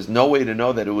if there was no way to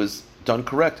know that it was done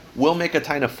correct, we'll make a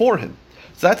taina for him.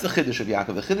 So that's the chiddush of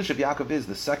Yaakov. The chiddush of Yaakov is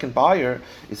the second buyer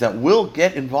is that we'll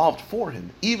get involved for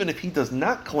him, even if he does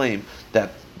not claim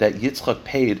that Yitzchak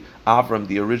paid Avram,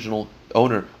 the original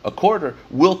owner, a quarter.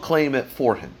 We'll claim it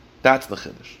for him. That's the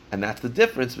chiddush, and that's the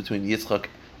difference between Yitzchak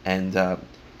and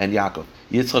Yaakov.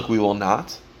 Yitzchak we will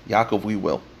not. Yaakov we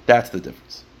will. That's the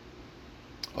difference.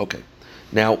 Okay.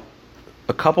 Now,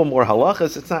 a couple more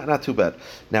halachas. It's not too bad.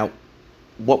 Now,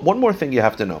 one more thing you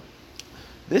have to know.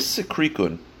 This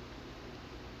sikrikun,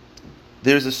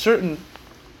 there's a certain,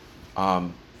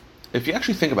 if you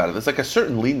actually think about it, there's like a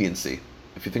certain leniency,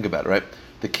 if you think about it, right?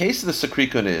 The case of the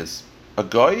sikrikun is, a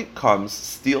guy comes,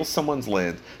 steals someone's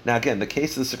land. Now again, the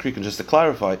case of the sikrikun, just to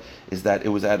clarify, is that it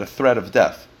was at a threat of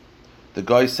death. The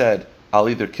guy said, I'll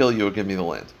either kill you or give me the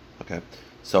land. Okay?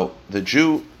 So the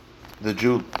Jew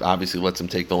obviously lets him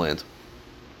take the land.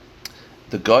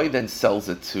 The guy then sells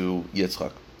it to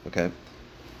Yitzchak. Okay?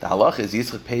 The halach is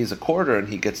Yitzchak pays a quarter and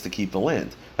he gets to keep the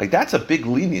land. Like that's a big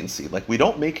leniency. Like we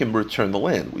don't make him return the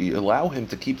land. We allow him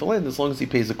to keep the land as long as he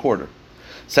pays a quarter.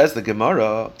 Says the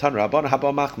Gemara, Tan Rabban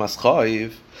haba machmas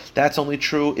chayiv. That's only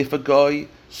true if a guy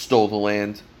stole the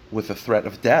land with a threat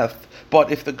of death.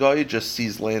 But if the guy just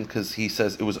sees land because he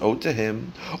says it was owed to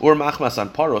him, or machmas an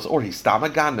paros, or he's stam a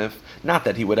ganif, not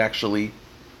that he would actually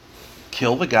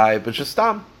kill the guy, but just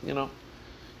stam,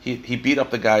 he beat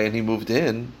up the guy and he moved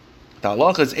in. The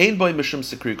halacha is ein boy mishum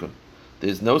sikrikun.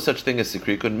 There's no such thing as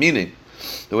sikrikun, meaning,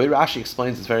 the way Rashi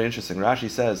explains it's very interesting. Rashi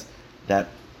says that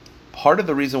part of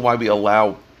the reason why we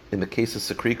allow, in the case of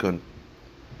sikrikun,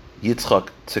 Yitzchak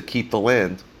to keep the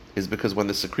land is because when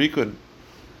the sikrikun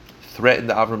threatened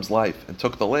Avram's life and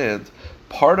took the land,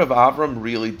 part of Avram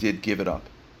really did give it up.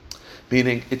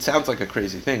 Meaning, it sounds like a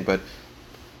crazy thing, but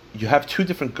you have two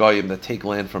different goyim that take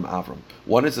land from Avram.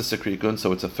 One is a sikrikun,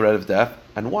 so it's a threat of death,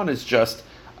 and one is just,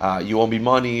 you owe me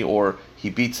money, or he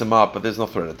beats him up, but there's no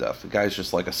threat of death. The guy's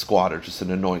just like a squatter, just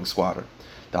an annoying squatter.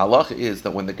 The halacha is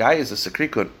that when the guy is a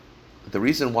sikrikun, the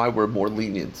reason why we're more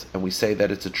lenient, and we say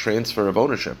that it's a transfer of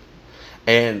ownership,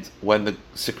 and when the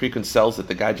sikrikun sells it,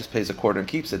 the guy just pays a quarter and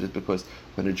keeps it, is because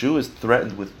when a Jew is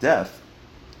threatened with death,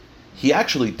 he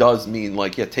actually does mean,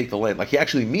 take the land. He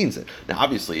actually means it. Now,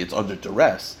 obviously, it's under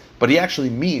duress, but he actually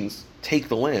means take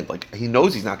the land. He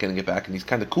knows he's not getting it back, and he's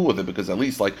kind of cool with it, because at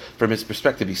least, from his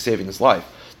perspective, he's saving his life.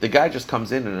 The guy just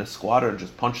comes in a squatter and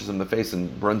just punches him in the face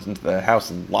and runs into the house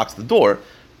and locks the door.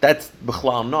 That's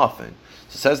b'chlal nothing.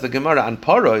 So says the Gemara, on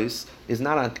paros is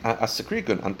not a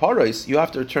sikrikun. On paros, you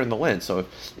have to return the land. So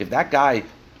if that guy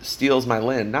steals my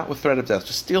land, not with threat of death,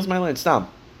 just steals my land, stop,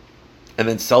 and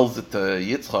then sells it to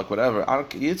Yitzchak, whatever,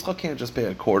 Yitzchak can't just pay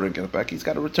a quarter and get it back. He's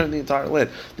got to return the entire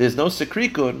land. There's no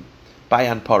sikrikun by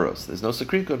an paros. There's no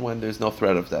sikrikun when there's no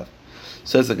threat of death.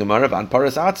 Says the Gemara, an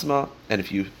paros atzma, and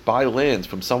if you buy land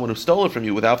from someone who stole it from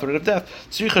you without threat of death,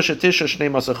 you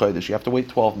have to wait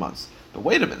 12 months. But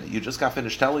wait a minute, you just got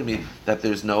finished telling me that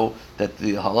that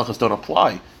the halachas don't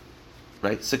apply,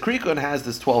 right? Sikrikun has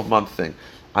this 12-month thing.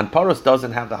 Anparos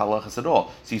doesn't have the halachas at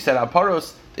all. So you said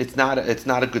Anparos, it's not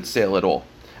a good sale at all.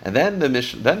 And then the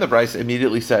Brisa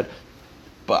immediately said,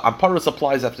 but Anparos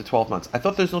applies after 12 months. I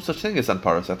thought there's no such thing as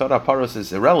Anparos. I thought Anparos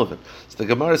is irrelevant. So the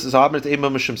Gemara says,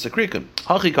 Sikrikun.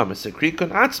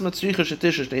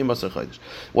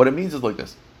 What it means is like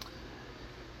this.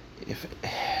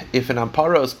 If an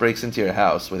amparos breaks into your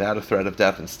house without a threat of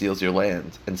death and steals your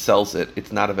land and sells it,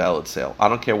 it's not a valid sale. I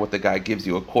don't care what the guy gives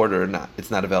you, a quarter or not. It's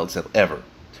not a valid sale ever.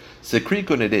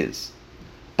 Sikrikun it is,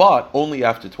 but only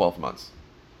after 12 months.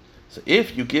 So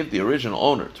if you give the original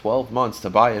owner 12 months to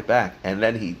buy it back and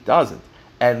then he doesn't,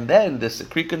 and then the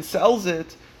sikrikun sells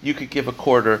it, you could give a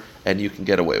quarter and you can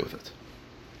get away with it.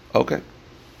 Okay.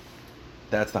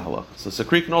 That's the halacha. So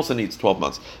sikrikun also needs 12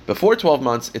 months. Before 12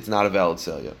 months, it's not a valid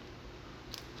sale yet.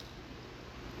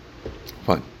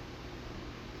 Fine.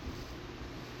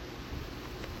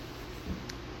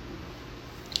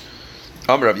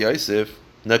 Amar Rav Yosef,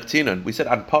 Naktinan. We said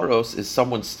Anparos is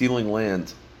someone stealing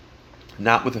land,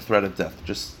 not with a threat of death,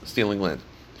 just stealing land.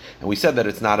 And we said that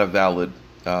it's not a valid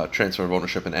transfer of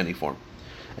ownership in any form.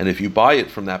 And if you buy it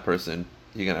from that person,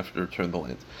 you're going to have to return the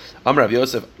land. Amar Rav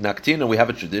Yosef, Naktinan, we have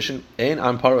a tradition, Ein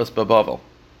Anparos Babavel.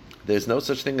 There's no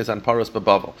such thing as Anparos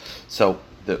Babavel. So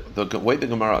the way the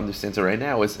Gemara understands it right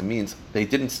now is it means they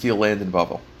didn't steal land in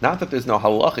Bavel. Not that there's no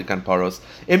halachic Anparos,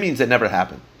 it means it never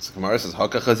happened. So Gemara says,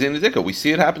 Haka Chazin Dika. We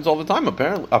see it happens all the time.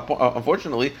 Apparently,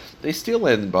 unfortunately, they steal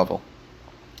land in Bavel.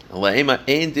 La'ema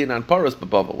Ein Din Anparos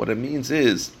Babavel. What it means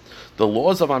is the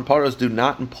laws of Anparos do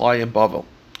not imply in Bavel.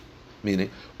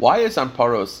 Meaning, why is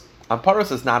Anparos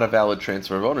is not a valid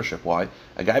transfer of ownership? Why?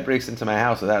 A guy breaks into my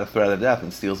house without a threat of death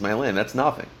and steals my land. That's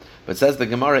nothing. But says the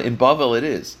Gemara, in Bavel it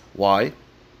is. Why?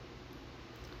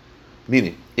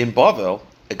 Meaning, in Bavel,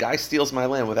 a guy steals my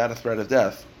land without a threat of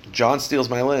death. John steals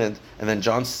my land, and then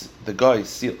the guy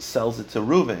sells it to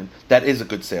Reuven. That is a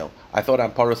good sale. I thought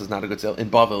Anparos is not a good sale. In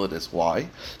Bavel it is. Why?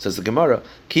 Says the Gemara,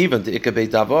 Kivan de ikabei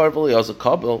davar v'liyazu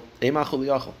kabel eimachul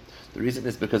liyachol. The reason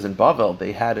is because in Bavel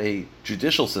they had a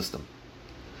judicial system.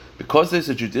 Because there's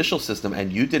a judicial system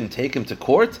and you didn't take him to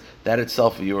court, that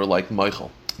itself you were like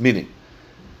Michael. Meaning,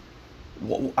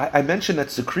 I mentioned that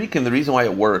Sikrikin, the reason why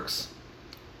it works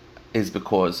is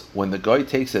because when the guy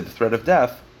takes it, the threat of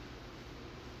death,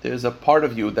 there's a part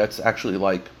of you that's actually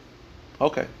like,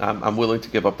 okay, I'm willing to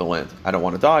give up the land. I don't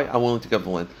want to die, I'm willing to give up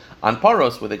the land. On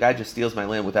Paros, where the guy just steals my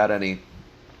land without any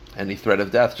threat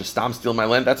of death, just steal my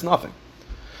land, that's nothing.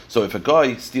 So if a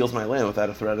guy steals my land without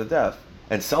a threat of death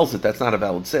and sells it, that's not a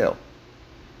valid sale.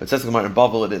 But it says in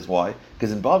Bavel it is. Why?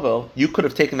 Because in Bavel, you could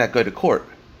have taken that guy to court,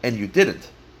 and you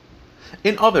didn't.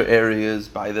 In other areas,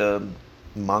 by the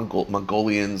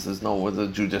Mongolians, there's the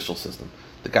judicial system.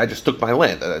 The guy just took my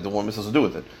land. What am I supposed to do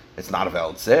with it? It's not a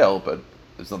valid sale, but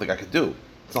there's nothing I could do.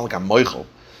 It's not like I'm moichel.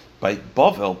 by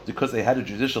Bavel, because they had a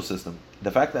judicial system,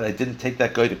 the fact that I didn't take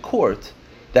that guy to court,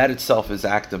 that itself is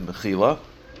act of mechila,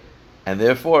 and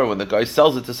therefore when the guy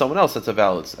sells it to someone else, that's a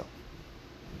valid sale.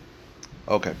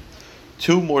 Okay,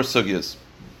 two more sugyas.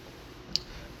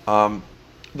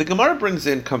 The Gemara brings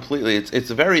in completely, it's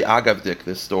very agavdik,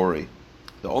 this story.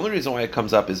 The only reason why it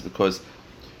comes up is because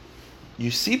you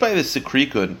see by the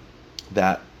Sikrikun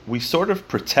that we're sort of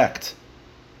protecting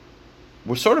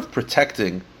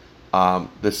the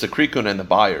Sikrikun and the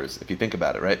buyers, if you think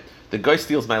about it, right? The guy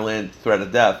steals my land, threat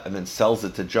of death, and then sells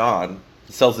it to John,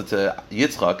 sells it to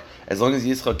Yitzchak. As long as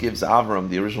Yitzchak gives Avram,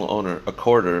 the original owner, a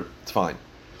quarter, it's fine.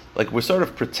 Like, we're sort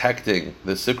of protecting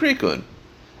the Sikrikun,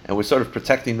 and we're sort of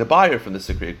protecting the buyer from the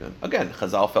Sikrikun. Again,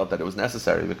 Chazal felt that it was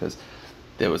necessary because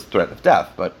there was threat of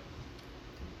death, but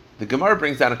the Gemara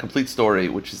brings down a complete story,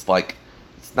 which is like,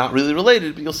 it's not really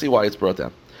related, but you'll see why it's brought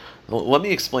down. Let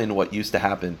me explain what used to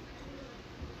happen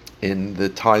in the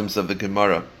times of the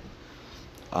Gemara.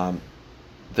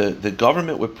 The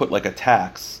government would put like a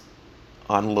tax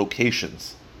on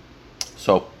locations.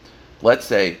 So, let's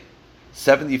say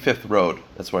 75th Road,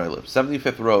 that's where I live,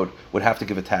 75th Road would have to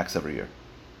give a tax every year.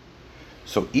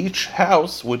 So each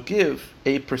house would give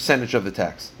a percentage of the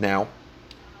tax. Now,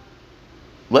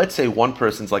 let's say one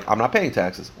person's like, I'm not paying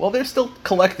taxes. Well, they're still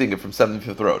collecting it from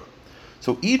 75th Road.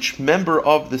 So each member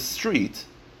of the street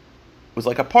was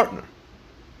like a partner.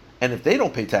 And if they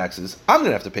don't pay taxes, I'm going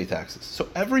to have to pay taxes. So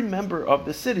every member of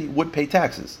the city would pay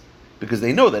taxes because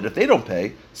they know that if they don't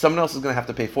pay, someone else is going to have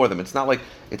to pay for them. It's not like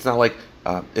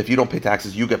if you don't pay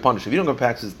taxes, you get punished. If you don't pay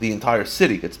taxes, the entire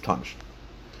city gets punished.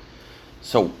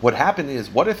 So what happened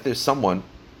is, what if there's someone,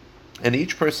 and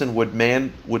each person would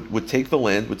take the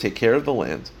land, would take care of the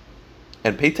land,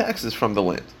 and pay taxes from the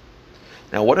land.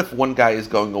 Now, what if one guy is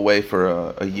going away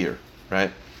for a year, right?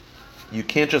 You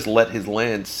can't just let his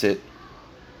land sit,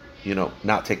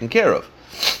 not taken care of,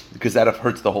 because that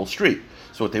hurts the whole street.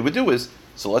 So what they would do is,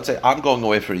 so let's say I'm going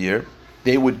away for a year,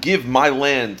 they would give my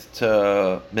land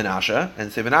to Menashe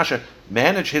and say, Menashe,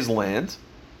 manage his land,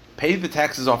 pay the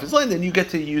taxes off his land, and you get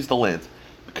to use the land.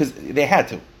 Because they had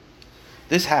to.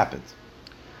 This happened.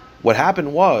 What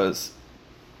happened was,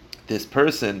 this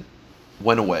person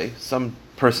went away, some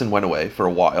person went away for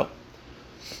a while,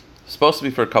 supposed to be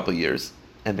for a couple of years,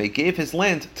 and they gave his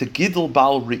land to Gidl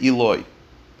Bal Re'iloi.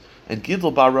 And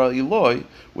Gidl Bal Re'iloi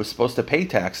was supposed to pay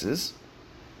taxes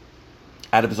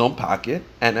out of his own pocket,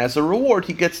 and as a reward,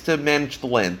 he gets to manage the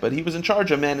land. But he was in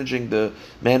charge of managing the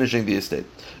estate.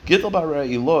 Gidl Bar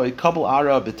Eloi Kabul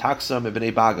Ara B'Taksam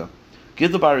Ibnei Baga.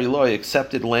 Gidl Bar Eloi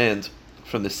accepted land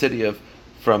from the city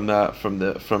from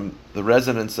the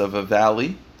residents of a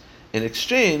valley, in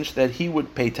exchange that he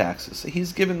would pay taxes. So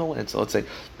he's given the land. So let's say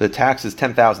the tax is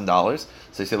 $10,000. So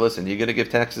they say, listen, you're going to give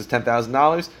taxes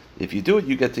 $10,000. If you do it,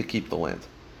 you get to keep the land.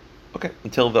 Okay,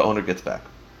 until the owner gets back.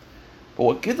 But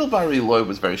what Gidl Bar Eloi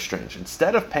was very strange.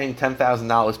 Instead of paying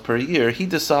 $10,000 per year, he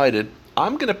decided,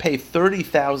 I'm going to pay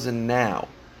 $30,000 now,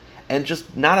 and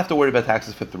just not have to worry about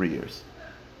taxes for 3 years.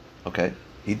 Okay,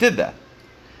 he did that.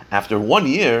 After 1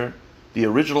 year, the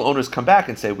original owners come back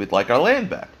and say, we'd like our land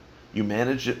back. You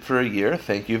managed it for a year,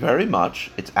 thank you very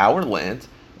much. It's our land,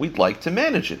 we'd like to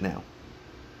manage it now.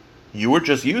 You were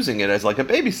just using it as like a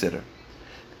babysitter.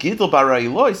 Gidl Bar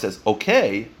Eloi says,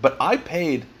 okay, but I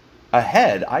paid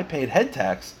head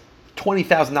tax,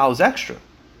 $20,000 extra.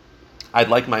 I'd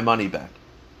like my money back.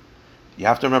 You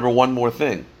have to remember one more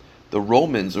thing. The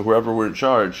Romans, or whoever were in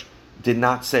charge, did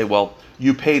not say, well,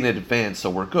 you paid in advance, so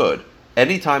we're good.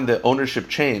 Anytime the ownership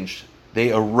changed, they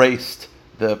erased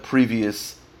the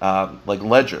previous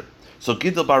ledger. So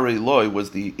Gidl Bar Eloi was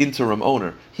the interim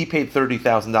owner. He paid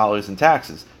 $30,000 in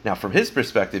taxes. Now, from his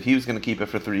perspective, he was going to keep it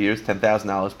for 3 years,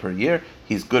 $10,000 per year.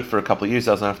 He's good for a couple of years,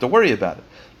 doesn't have to worry about it.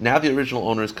 Now the original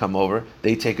owners come over,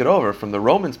 they take it over. From the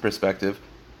Romans' perspective,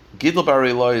 Gidl Bar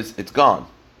Eloi it's gone.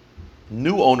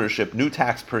 New ownership, new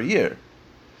tax per year.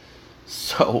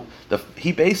 So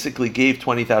he basically gave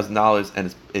 $20,000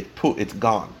 and it's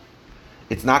gone.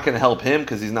 It's not going to help him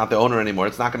because he's not the owner anymore.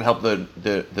 It's not going to help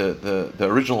the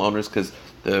original owners because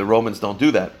the Romans don't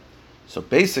do that. So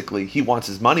basically, he wants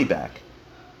his money back,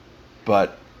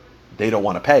 but they don't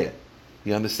want to pay it.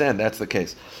 You understand? That's the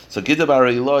case. So Gidl Bar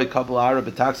Eloi, Kabul Ara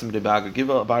B'Taksim Debaga,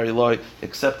 Gidl Bar Eloi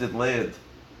accepted land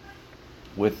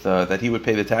with that he would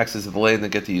pay the taxes of the land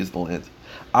and get to use the land.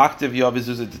 Aktiv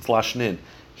Yavizuzit Tlashnin.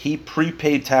 He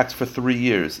prepaid tax for 3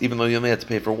 years, even though he only had to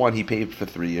pay for one. He paid for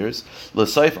 3 years.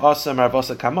 L'Saif Asam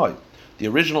Arvasa Kamoy. The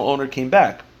original owner came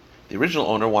back. The original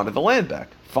owner wanted the land back.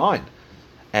 Fine.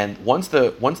 And once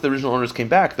the original owners came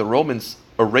back, the Romans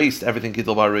erased everything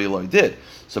Gidl Bar Eloi did.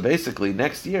 So basically,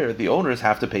 next year the owners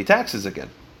have to pay taxes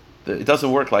again. It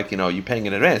doesn't work like, you're paying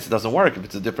in advance. It doesn't work if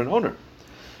it's a different owner.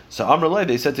 So Amrullah,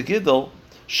 they said to Gidl,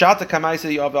 Shata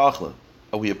Kamaisa Yav Achla.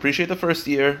 We appreciate the first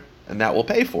year, and that we'll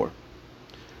pay for.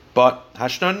 But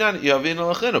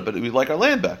but we like our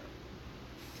land back.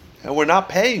 And we're not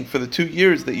paying for the 2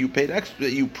 years that you paid extra,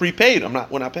 that you prepaid.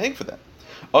 We're not paying for that.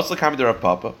 Also, come to Rav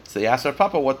Papa. So they asked Rav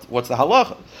Papa, what's the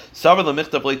halacha? So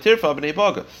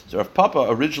Rav Papa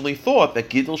originally thought that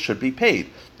Gidl should be paid,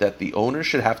 that the owner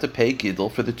should have to pay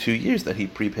Gidl for the 2 years that he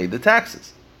prepaid the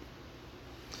taxes.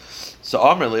 So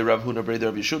Amrle Rav Huna Brei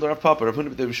Rav Yeshua Rav Papa. Rav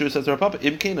Huna Rav Yeshua says to Rav Papa,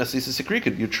 Imkena Sisa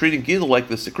Sekrikan. You're treating Gidl like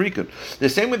the Sekrikan. The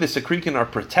same way the Sekrikan are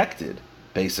protected,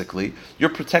 basically, you're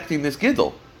protecting this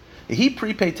Gidl. He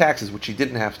prepaid taxes, which he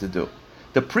didn't have to do.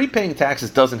 The prepaying taxes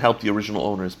doesn't help the original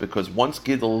owners because once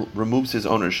Gidl removes his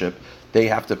ownership, they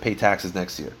have to pay taxes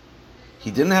next year.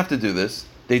 He didn't have to do this.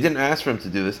 They didn't ask for him to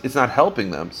do this. It's not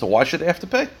helping them, so why should they have to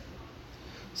pay?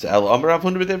 So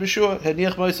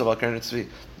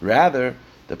rather,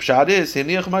 the pshat is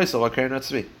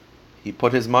he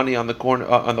put his money on the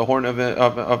horn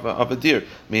of a deer,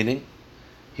 meaning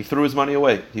he threw his money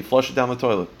away. He flushed it down the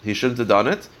toilet. He shouldn't have done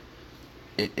it.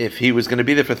 If he was going to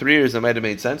be there for 3 years, it might have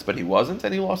made sense, but he wasn't,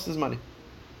 and he lost his money.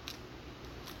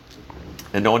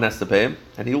 And no one has to pay him,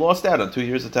 and he lost out on 2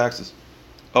 years of taxes.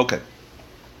 Okay.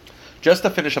 Just to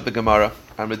finish up the Gemara,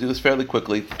 I'm going to do this fairly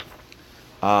quickly,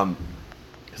 because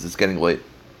it's getting late.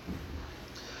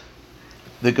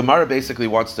 The Gemara basically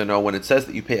wants to know when it says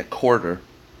that you pay a quarter,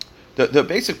 the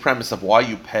basic premise of why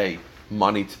you pay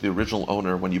money to the original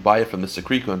owner when you buy it from the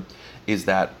Sekrikun is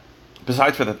that,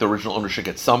 besides for that the original owner should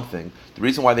get something, the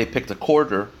reason why they picked a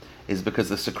quarter is because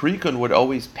the Sekrikun would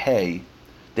always pay,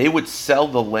 they would sell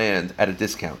the land at a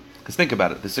discount. Because think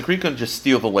about it, the Sekrikun just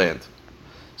steal the land.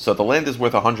 So the land is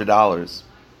worth $100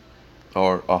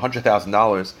 or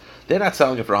 $100,000. They're not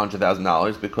selling it for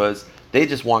 $100,000 because they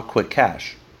just want quick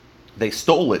cash. They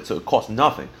stole it, so it cost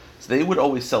nothing. So they would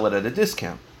always sell it at a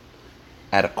discount,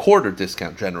 at a quarter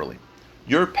discount generally.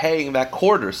 You're paying that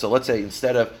quarter, so let's say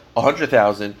instead of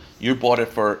 $100,000, you bought it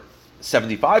for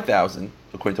 $75,000,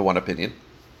 according to one opinion.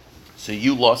 So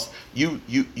you lost. You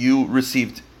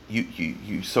received.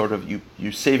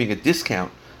 You're saving a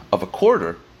discount of a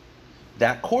quarter.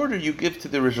 That quarter you give to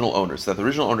the original owners, so that the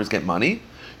original owners get money.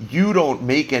 You don't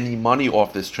make any money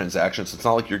off this transaction, so it's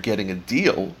not like you're getting a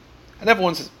deal, and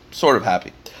everyone's sort of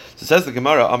happy. So it says the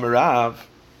Gemara, Amarav,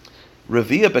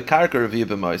 Ravia bekarka, Ravia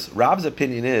b'mais. Rav's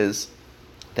opinion is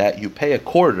that you pay a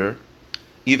quarter,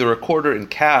 either a quarter in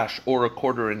cash or a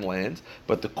quarter in land,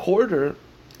 but the quarter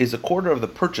is a quarter of the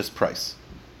purchase price.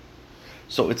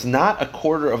 So it's not a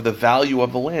quarter of the value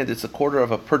of the land, it's a quarter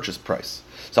of a purchase price.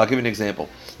 So I'll give you an example.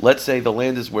 Let's say the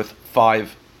land is worth $5.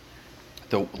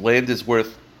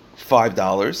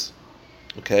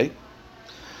 Okay?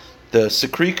 The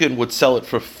Sekrikan would sell it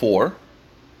for $4,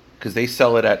 because they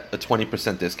sell it at a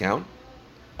 20% discount,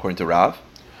 according to Rav.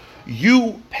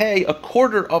 You pay a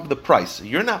quarter of the price. So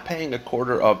you're not paying a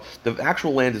quarter of, the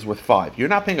actual land is worth $5. You're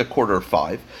not paying a quarter of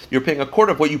 $5. You're paying a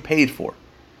quarter of what you paid for.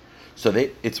 So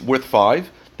it's worth $5.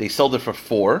 They sold it for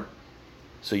 $4.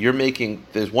 So you're making,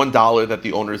 there's $1 that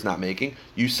the owner is not making.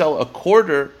 You sell a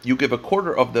quarter, you give a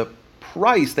quarter of the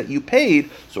price that you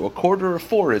paid. So a quarter of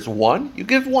 $4 is $1. You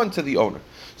give $1 to the owner.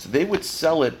 So they would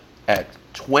sell it at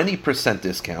 20%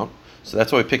 discount. So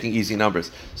that's why we're picking easy numbers.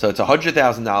 So it's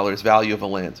 $100,000 value of a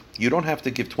land. You don't have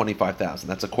to give $25,000.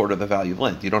 That's a quarter of the value of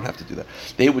land. You don't have to do that.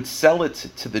 They would sell it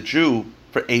to the Jew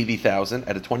for $80,000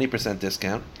 at a 20%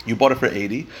 discount. You bought it for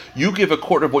 $80,000. You give a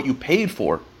quarter of what you paid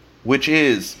for, which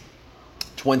is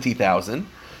 $20,000.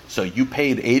 So you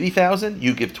paid $80,000.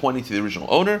 You give $20,000 to the original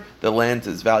owner. The land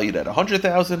is valued at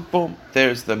 $100,000. Boom.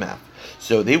 There's the math.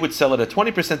 So they would sell it at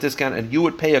 20% discount, and you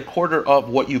would pay a quarter of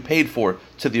what you paid for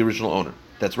to the original owner.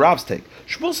 That's Rav's take.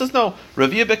 Shmuel says no.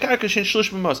 Shmuel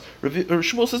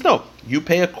says no. You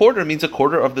pay a quarter means a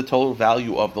quarter of the total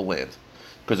value of the land,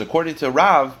 because according to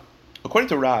Rav,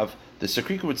 the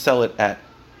Sekrika would sell it at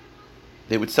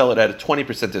a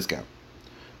 20% discount.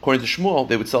 According to Shmuel,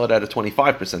 they would sell it at a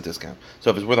 25% discount.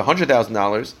 So if it's worth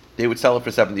 $100,000, they would sell it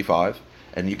for $75,000,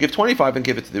 and you give $25,000 and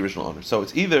give it to the original owner. So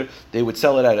it's either they would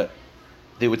sell it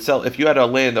if you had a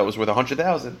land that was worth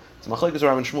 $100,000, it's Machlekes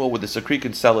Rav and Shmuel, would the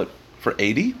Sekrikan sell it for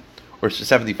 $80,000 or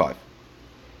 $75,000?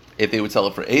 If they would sell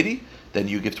it for $80,000, then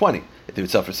you give $20,000. If they would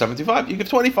sell it for $75,000, you give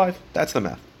 $25,000. That's the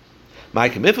math. One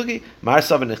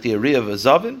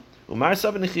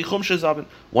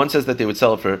says that they would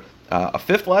sell it for a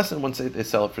fifth less, and one says they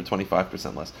sell it for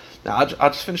 25% less. Now, I'll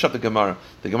just finish up the Gemara.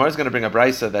 The Gemara is going to bring a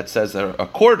brisa that says a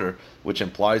quarter, which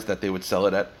implies that they would sell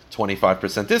it at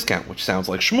 25% discount, which sounds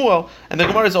like Shmuel, and the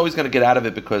Gemara is always going to get out of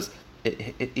it because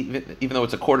even though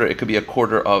it's a quarter, it could be a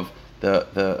quarter of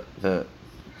the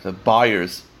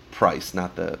buyer's price,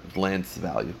 not the land's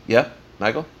value. Yeah,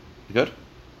 Michael, you good?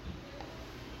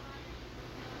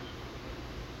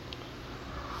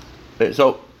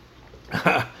 So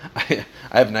I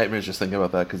have nightmares just thinking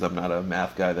about that because I'm not a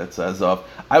math guy that says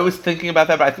I was thinking about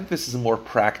that, but I think this is more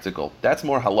practical. That's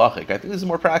more halachic. I think this is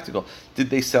more practical.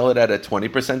 Did they sell it at a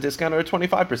 20% discount or a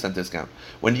 25% discount?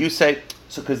 When you say,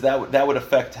 so because that would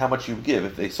affect how much you give.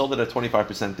 If they sold it at a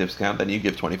 25% discount, then you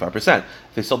give 25%. If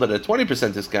they sold it at a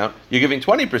 20% discount, you're giving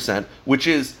 20%, which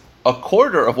is a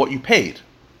quarter of what you paid.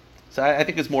 So I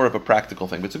think it's more of a practical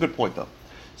thing, but it's a good point though.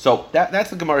 So that's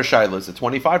the Gemara Shaila. Is it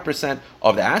 25%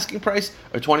 of the asking price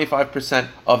or 25%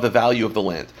 of the value of the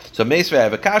land? So Meisvei, I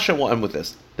have a kasha, we'll end with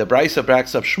this. The Brisa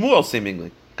backs up Shmuel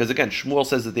seemingly, because again, Shmuel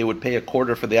says that they would pay a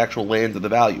quarter for the actual land of the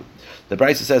value. The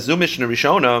Brisa says, Zumishna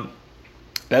Rishona,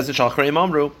 Bezin Shalchrei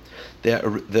Mamru,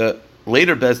 the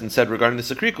later Bezin said regarding the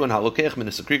Sakrikun, Halokech min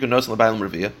Sakrikun Nosan L'Bailam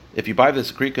Revia, if you buy the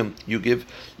Sakrikun, you give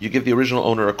the original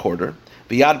owner a quarter.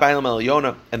 V'yad Bailam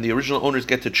Eliyona, and the original owners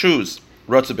get to choose.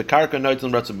 They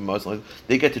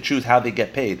get to choose how they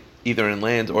get paid, either in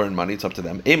land or in money. It's up to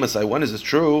them. Amasai, when is this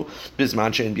true?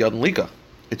 Bismanche and Biyad Lika.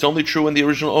 It's only true when the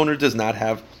original owner does not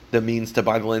have the means to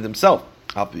buy the land himself.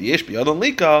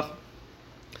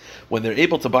 When they're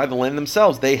able to buy the land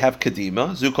themselves, they have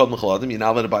kadima. Zukod mechaladim. You're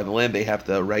not allowed to buy the land. They have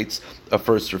the rights of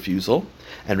first refusal.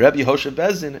 And Rabbi Hoshev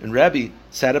Bezdin and Rabbi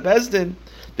sat at Bezdin.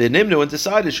 The Nimnu and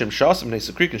decided Shem Shasim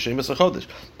Nesakrik and Shemus Achodesh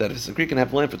that if Sakrik can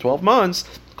have land for 12 months,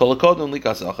 Kolakodon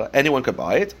Likasacha, anyone could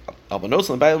buy it.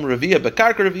 Albanoslan Bailam Revia,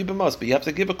 Bekarka Revia B'Mas, but you have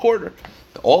to give a quarter.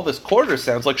 All this quarter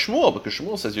sounds like Shmuel because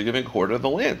Shmuel says you're giving a quarter of the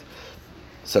land.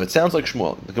 So it sounds like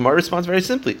Shmuel. The Gemara responds very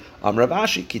simply: Rav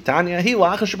Ashi Kitanya Hi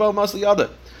Lacha Shabal Mas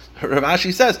Liyada. Rav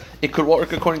Ashi says it could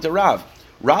work according to Rav.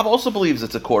 Rav also believes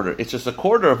it's a quarter. It's just a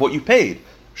quarter of what you paid.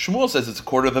 Shmuel says it's a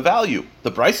quarter of the value.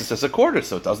 The Brisa says a quarter,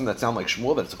 so doesn't that sound like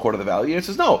Shmuel that it's a quarter of the value? It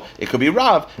says no, it could be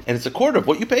Rav, and it's a quarter of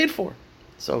what you paid for.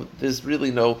 So there's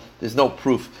no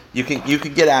proof. You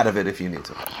can get out of it if you need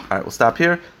to. All right, we'll stop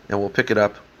here and we'll pick it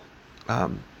up.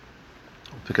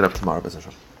 Tomorrow,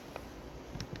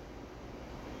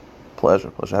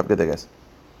 Pleasure. Have a good day, guys.